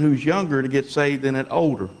person who's younger to get saved than an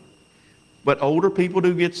older. But older people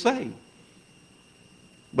do get saved.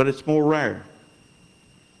 But it's more rare.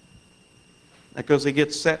 Because they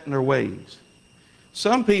get set in their ways.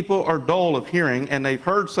 Some people are dull of hearing, and they've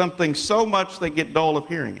heard something so much they get dull of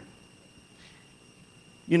hearing it.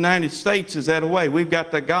 United States is that way. We've got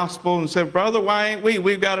the gospel and said, brother, why ain't we?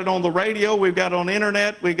 We've got it on the radio, we've got it on the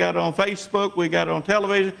internet, we've got it on Facebook, we've got it on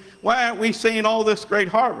television. Why aren't we seeing all this great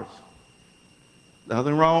harvest?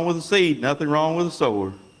 Nothing wrong with the seed, nothing wrong with the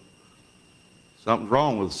sower. Something's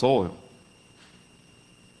wrong with the soil.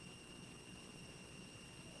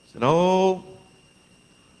 I said, oh,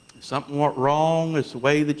 something went wrong is the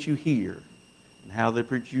way that you hear and how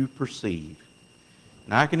that you perceive.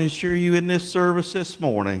 And I can assure you in this service this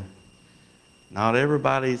morning, not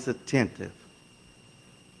everybody's attentive.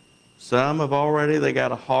 Some have already, they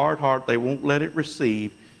got a hard heart, they won't let it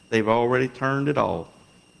receive. They've already turned it off.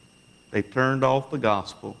 They've turned off the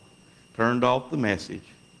gospel, turned off the message.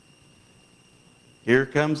 Here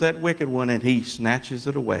comes that wicked one, and he snatches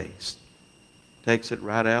it away. Takes it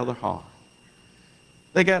right out of their heart.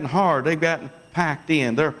 They've gotten hard. They've gotten packed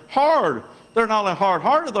in. They're hard. They're not only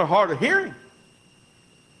hard-hearted, they're hard of hearing.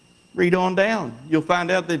 Read on down. You'll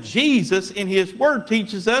find out that Jesus in his word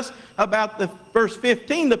teaches us about the verse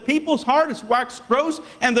 15. The people's heart is waxed gross,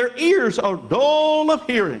 and their ears are dull of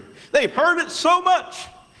hearing. They've heard it so much.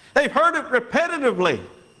 They've heard it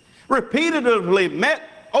repeatedly met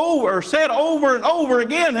over, said over and over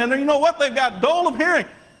again. And you know what? They've got dull of hearing.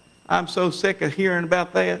 I'm so sick of hearing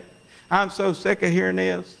about that. I'm so sick of hearing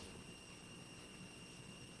this.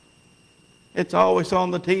 It's always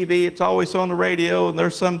on the TV, it's always on the radio, and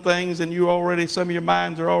there's some things, and some of your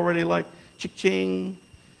minds are already like, ching.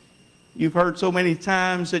 You've heard so many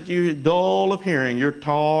times that you're dull of hearing, you're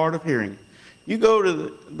tired of hearing. You go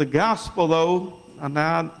to the gospel, though, and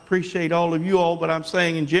I appreciate all of you all, but I'm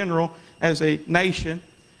saying in general, as a nation,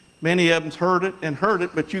 many of them's heard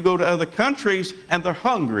it, but you go to other countries, and they're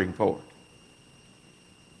hungering for it.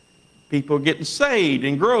 People are getting saved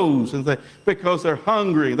in groves because they're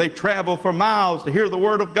hungry. They travel for miles to hear the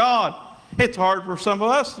Word of God. It's hard for some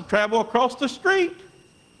of us to travel across the street.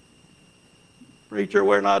 Preacher,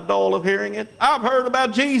 we're not dull of hearing it. I've heard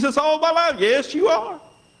about Jesus all my life. Yes, you are.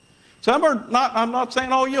 Some are not, I'm not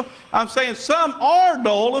saying all you, I'm saying some are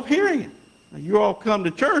dull of hearing it. Now, you all come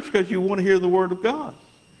to church because you want to hear the Word of God.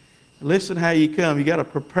 Listen how you come. You got to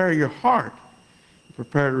prepare your heart.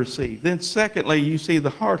 Prepare to receive. Then secondly, you see the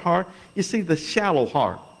hard heart, you see the shallow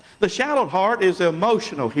heart. The shallow heart is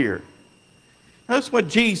emotional here. That's what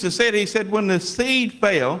Jesus said. He said when the seed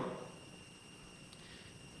fell,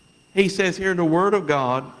 he says here in the Word of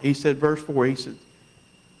God, he said, verse 4, he said,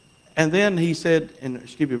 and then he said,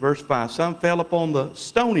 verse 5, some fell upon the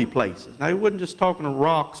stony places. Now he wasn't just talking of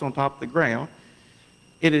rocks on top of the ground.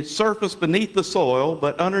 It had surfaced beneath the soil,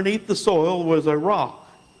 but underneath the soil was a rock.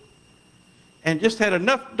 And just had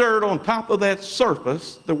enough dirt on top of that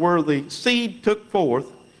surface to where the seed took forth,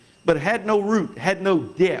 but it had no root, had no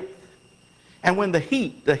depth. And when the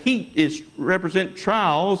heat represent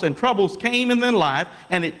trials and troubles came in their life,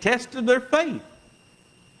 and it tested their faith.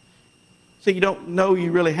 So you don't know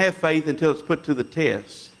you really have faith until it's put to the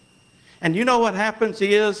test. And you know what happens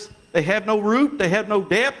is they have no root, they have no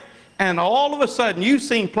depth, and all of a sudden you've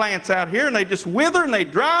seen plants out here and they just wither and they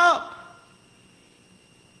dry up.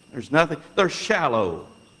 There's nothing. They're shallow.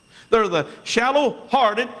 They're the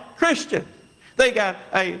shallow-hearted Christian. They got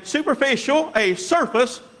a superficial, a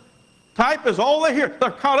surface type is all they hear.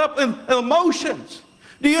 They're caught up in emotions.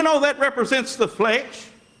 Do you know that represents the flesh?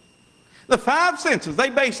 The five senses. They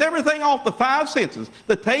base everything off the five senses.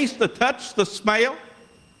 The taste, the touch, the smell,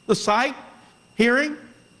 the sight, hearing,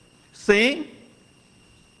 seeing.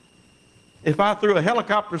 If I threw a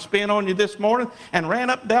helicopter spin on you this morning and ran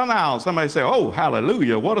up and down the aisle, somebody say, oh,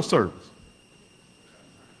 hallelujah, what a service.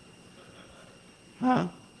 Huh?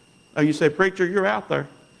 Oh, you say, preacher, you're out there.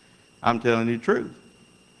 I'm telling you the truth.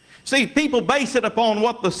 See, people base it upon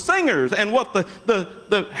what the singers and what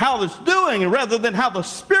how it's doing rather than how the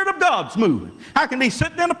Spirit of God's moving. I can be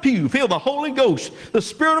sitting in a pew, feel the Holy Ghost, the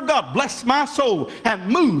Spirit of God bless my soul and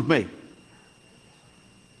move me.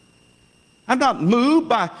 I'm not moved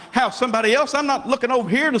by how somebody else, I'm not looking over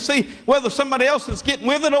here to see whether somebody else is getting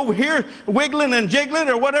with it over here, wiggling and jiggling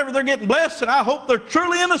or whatever, they're getting blessed, and I hope they're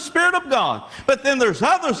truly in the Spirit of God. But then there's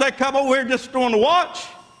others that come over here just going to watch,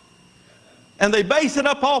 and they base it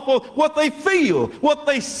up off of what they feel, what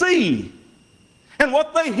they see, and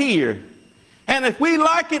what they hear. And if we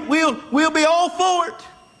like it, we'll be all for it.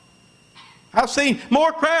 I've seen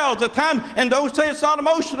more crowds at times, and don't say it's not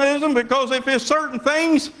emotionalism, because if it's certain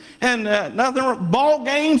things and nothing, ball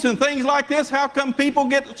games and things like this, how come people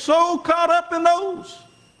get so caught up in those?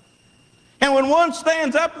 And when one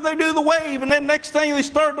stands up and they do the wave, and then next thing they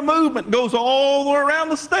start the movement, it goes all the way around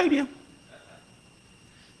the stadium.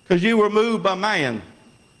 Because you were moved by man.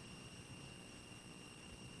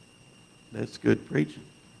 That's good preaching.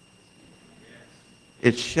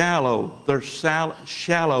 It's shallow. They're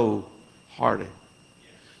shallow-hearted.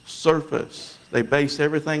 Surface. They base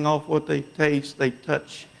everything off what they taste, they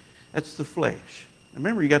touch. That's the flesh.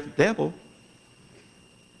 Remember, you got the devil.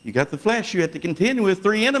 You got the flesh. You have to contend with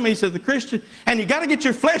three enemies of the Christian. And you got to get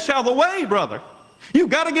your flesh out of the way, brother. You've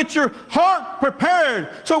got to get your heart prepared.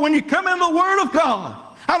 So when you come in the Word of God,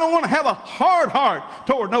 I don't want to have a hard heart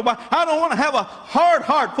toward nobody. I don't want to have a hard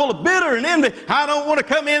heart full of bitter and envy. I don't want to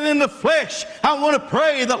come in the flesh. I want to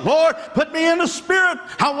pray that, Lord, put me in the Spirit.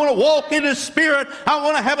 I want to walk in the Spirit. I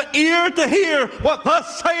want to have an ear to hear what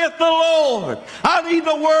thus saith the Lord. I need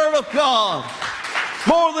the Word of God.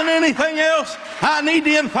 More than anything else, I need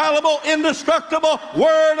the infallible, indestructible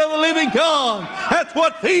Word of the living God. That's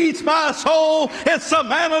what feeds my soul. It's the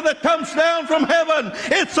manna that comes down from heaven.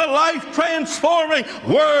 It's the life-transforming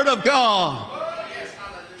Word of God.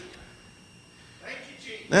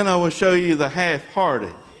 Then I will show you the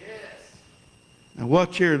half-hearted. Now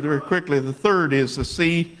watch here very quickly. The third is the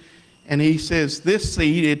seed. And he says, this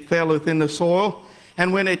seed, it fell within the soil.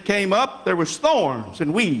 And when it came up, there was thorns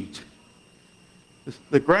and weeds.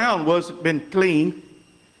 The ground wasn't been cleaned.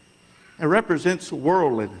 It represents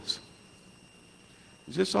worldliness.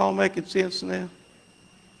 Is this all making sense now?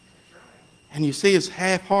 And you see, it's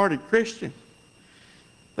half-hearted Christians.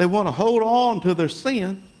 They want to hold on to their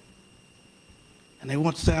sin, and they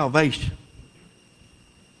want salvation.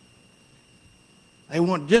 They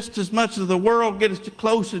want just as much as the world, get as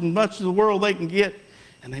close as much as the world they can get,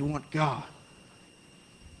 and they want God.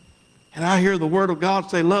 And I hear the Word of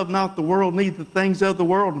God say, love not the world, neither the things of the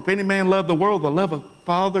world. And if any man love the world, the love of the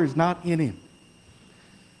Father is not in him.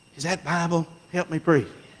 Is that Bible? Help me preach.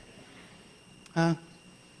 Huh?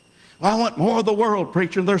 Well, I want more of the world,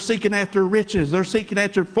 preacher. They're seeking after riches. They're seeking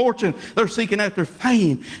after fortune. They're seeking after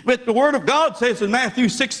fame. But the Word of God says in Matthew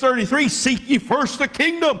 6:33, seek ye first the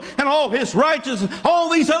kingdom and all his righteousness. All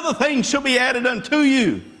these other things shall be added unto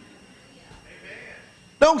you.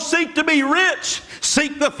 Don't seek to be rich.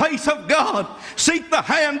 Seek the face of God. Seek the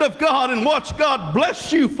hand of God and watch God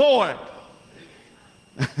bless you for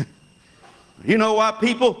it. You know why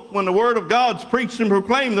people, when the Word of God's preached and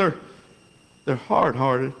proclaimed, they're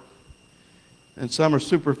hard-hearted. And some are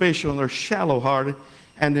superficial and they're shallow-hearted.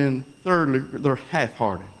 And then thirdly, they're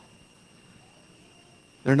half-hearted.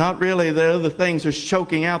 They're not really, the other things are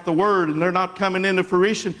choking out the Word and they're not coming into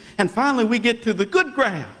fruition. And finally we get to the good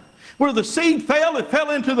ground. Where the seed fell, it fell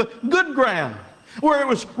into the good ground, where it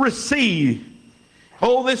was received.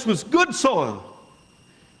 Oh, this was good soil.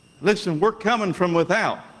 Listen, we're coming from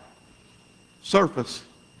without. Surface.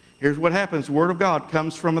 Here's what happens. The Word of God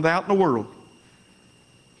comes from without in the world.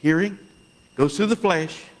 Hearing, goes through the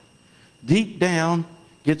flesh, deep down,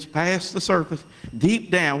 gets past the surface. Deep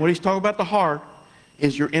down, what he's talking about the heart,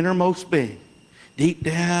 is your innermost being. Deep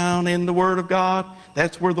down in the Word of God,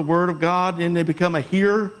 that's where the Word of God, and they become a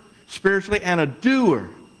hearer spiritually and a doer,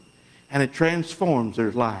 and it transforms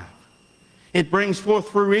their life. It brings forth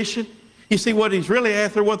fruition. You see, what he's really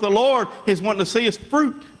after, what the Lord is wanting to see is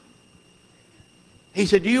fruit. He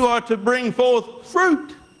said, you are to bring forth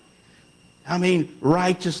fruit. I mean,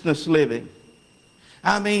 righteousness living.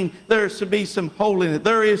 I mean, there is to be some holiness.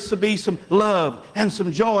 There is to be some love and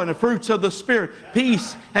some joy and the fruits of the Spirit,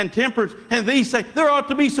 peace and temperance. And these things, there ought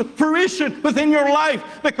to be some fruition within your life,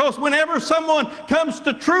 because whenever someone comes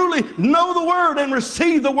to truly know the Word and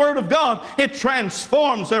receive the Word of God, it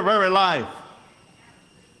transforms their very life.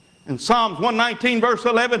 In Psalms 119, verse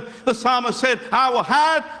 11, the psalmist said, I will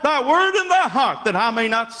hide thy word in thy heart that I may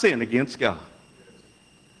not sin against God.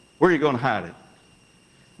 Where are you going to hide it?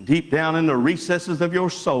 Deep down in the recesses of your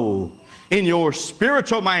soul, in your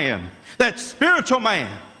spiritual man. That spiritual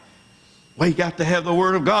man. Well, you got to have the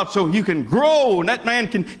Word of God so you can grow, and that man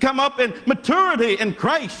can come up in maturity in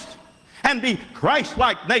Christ and be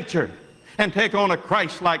Christ-like nature and take on a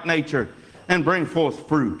Christ-like nature and bring forth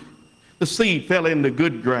fruit. The seed fell into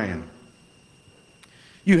good ground.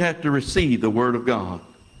 You have to receive the Word of God.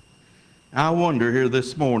 I wonder here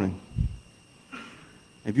this morning,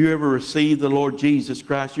 have you ever received the Lord Jesus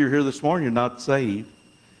Christ? You're here this morning, you're not saved.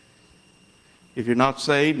 If you're not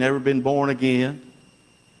saved, never been born again,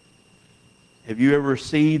 have you ever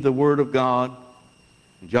received the Word of God?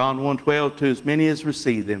 In John 1:12, to as many as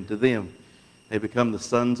receive them, to them they become the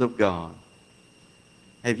sons of God.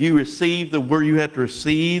 Have you received the Word? You have to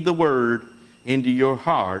receive the Word into your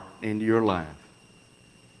heart, into your life.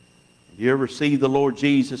 Have you ever received the Lord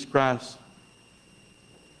Jesus Christ?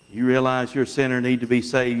 You realize you're a sinner and need to be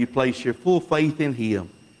saved. You place your full faith in Him.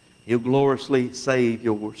 He'll gloriously save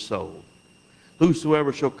your soul.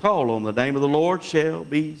 Whosoever shall call on the name of the Lord shall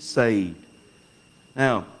be saved.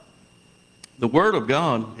 Now, the Word of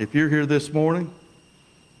God, if you're here this morning,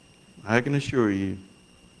 I can assure you,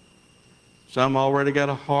 some already got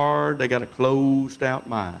they got a closed out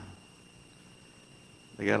mind.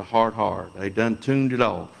 They got a hard heart. They done tuned it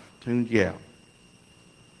off, tuned you out.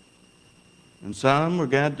 And some have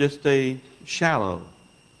got just a shallow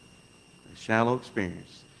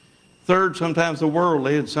experience. Third, sometimes the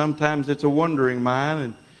worldly, and sometimes it's a wandering mind,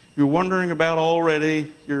 and you're wondering about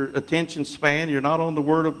already your attention span. You're not on the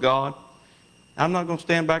Word of God. I'm not going to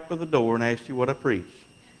stand back by the door and ask you what I preach.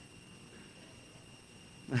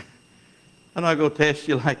 I'm not going to test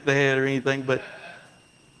you like that or anything, but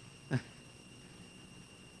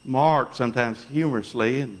Mark sometimes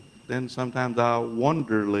humorously, and then sometimes I'll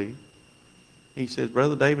wonderly. He says,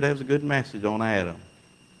 Brother David has a good message on Adam.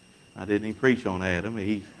 I didn't even preach on Adam.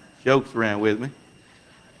 He jokes around with me.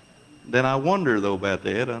 Then I wonder, though, about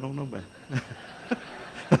that. I don't know about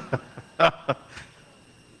it.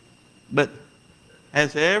 But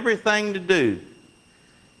has everything to do.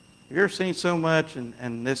 Have you ever seen so much,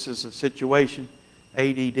 and this is a situation,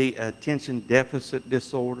 ADD, attention deficit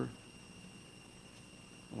disorder?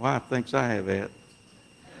 My wife thinks I have that.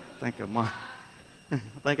 I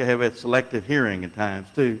think I have that selective hearing at times,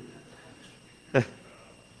 too.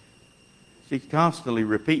 She's constantly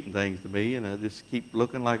repeating things to me, and I just keep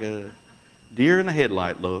looking like a deer in the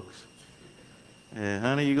headlight looks.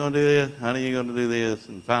 Honey, you going to do this? Honey, you going to do this?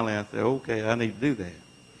 And finally I say, okay, I need to do that.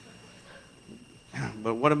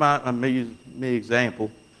 But what about me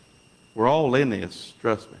example? We're all in this,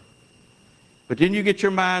 trust me. But then you get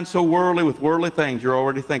your mind so worldly with worldly things, you're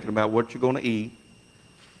already thinking about what you're going to eat,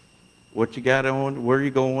 what you got on, where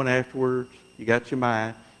you're going afterwards. You got your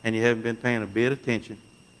mind, and you haven't been paying a bit of attention.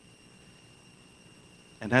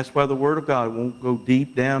 And that's why the Word of God won't go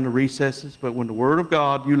deep down the recesses. But when the Word of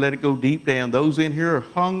God, you let it go deep down. Those in here are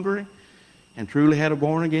hungry and truly had a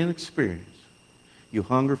born-again experience. You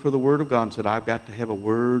hunger for the Word of God and said, I've got to have a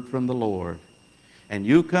word from the Lord. And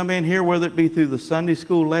you come in here, whether it be through the Sunday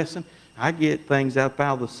school lesson. I get things out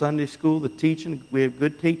of the Sunday school, the teaching. We have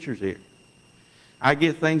good teachers here. I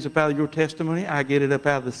get things up out of your testimony. I get it up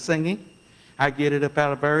out of the singing. I get it up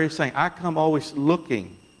out of various things. I come always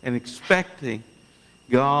looking and expecting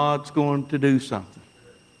God's going to do something.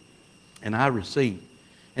 And I receive.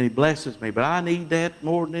 And He blesses me. But I need that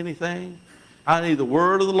more than anything. I need the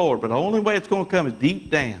Word of the Lord. But the only way it's going to come is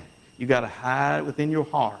deep down. You've got to hide it within your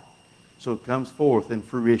heart so it comes forth in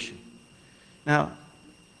fruition. Now,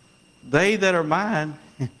 they that are mine,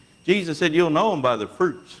 Jesus said, you'll know them by their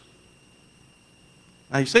fruits.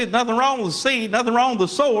 Now, He said nothing wrong with the seed, nothing wrong with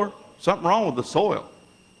the sower, something wrong with the soil.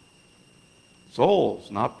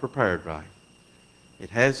 Soil's not prepared right. It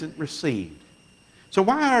hasn't received. So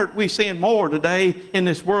why aren't we seeing more today in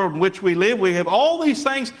this world in which we live? We have all these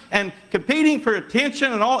things and competing for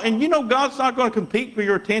attention and all. And you know God's not going to compete for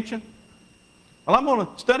your attention. Well, I'm going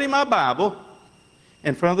to study my Bible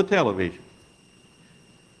in front of the television.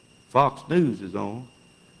 Fox News is on.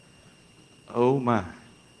 Oh my.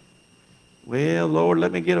 Well, Lord,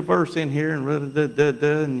 let me get a verse in here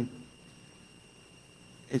and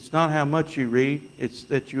it's not how much you read, it's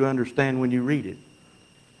that you understand when you read it.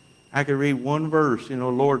 I could read one verse, you know,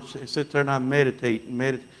 Lord sits there and I meditate,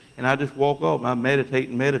 and I just walk off and I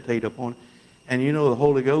meditate upon it. And you know the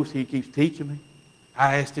Holy Ghost, He keeps teaching me.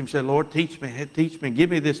 I asked Him, said, Lord, teach me, give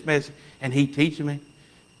me this message, and He teaches me.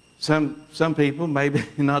 Some people, maybe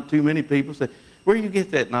not too many people, say, where do you get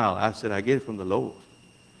that knowledge? I said, I get it from the Lord.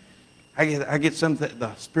 I get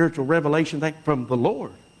the spiritual revelation thing from the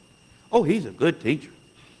Lord. Oh, He's a good teacher.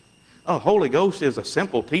 Oh, Holy Ghost is a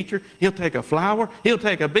simple teacher. He'll take a flower, He'll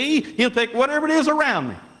take a bee, He'll take whatever it is around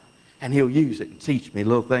me, and He'll use it and teach me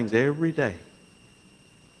little things every day.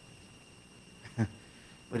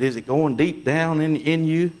 But is it going deep down in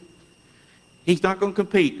you? He's not going to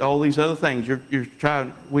compete all these other things. You're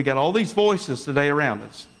trying. We got all these voices today around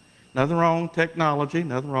us. Nothing wrong with technology,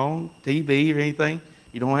 nothing wrong with TV or anything.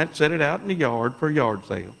 You don't have to set it out in the yard for a yard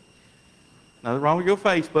sale. Nothing wrong with your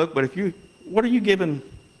Facebook, but what are you giving?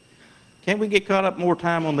 Can't we get caught up more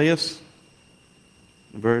time on this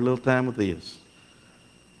and very little time with this?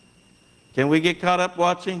 Can we get caught up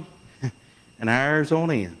watching an hours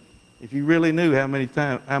on end? If you really knew how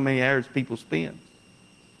many hours people spend,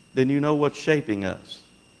 then you know what's shaping us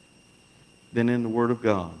than in the Word of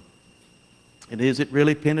God. And is it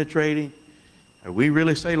really penetrating? Or we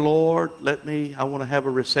really say, Lord, I want to have a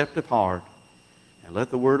receptive heart, and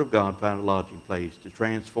let the Word of God find a lodging place to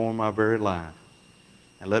transform my very life.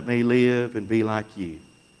 And let me live and be like you.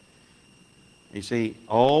 You see,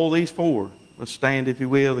 all these four, let's stand if you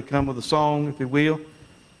will, to come with a song if you will.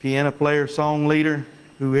 Piano player, song leader,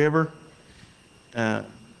 whoever. If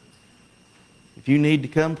you need to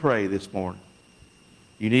come pray this morning,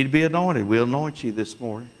 you need to be anointed, we'll anoint you this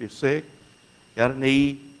morning. If you're sick, got a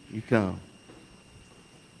need, you come.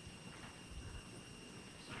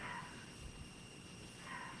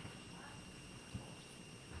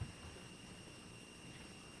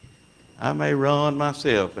 I may run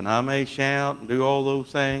myself, and I may shout and do all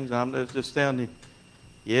those things. I'm just telling you,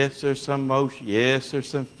 yes, there's some motion. Yes, there's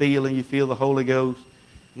some feeling. You feel the Holy Ghost.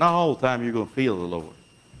 Not all the time you're going to feel the Lord.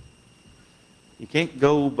 You can't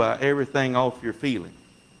go by everything off your feeling.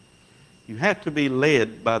 You have to be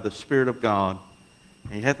led by the Spirit of God,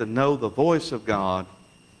 and you have to know the voice of God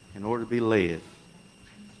in order to be led.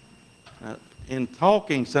 in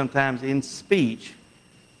talking, sometimes in speech,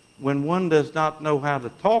 when one does not know how to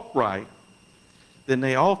talk right, then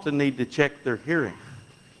they often need to check their hearing,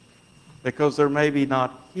 because they're maybe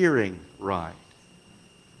not hearing right.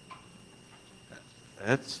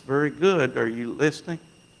 That's very good. Are you listening?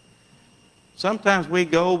 Sometimes we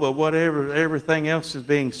go by whatever everything else is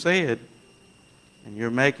being said, and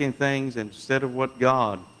you're making things instead of what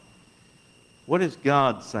is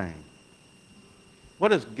God saying? What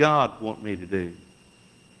does God want me to do?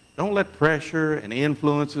 Don't let pressure and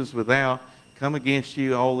influences without come against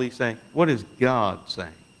you, all these things. What is God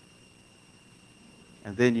saying?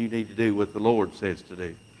 And then you need to do what the Lord says to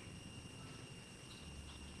do.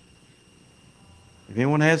 If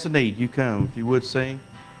anyone has a need, you come. If you would sing.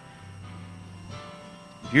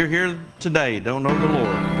 If you're here today, don't know the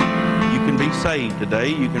Lord, you can be saved today.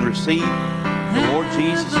 You can receive the Lord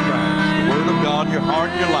Jesus Christ, the Word of God in your heart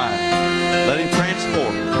and your life. Let Him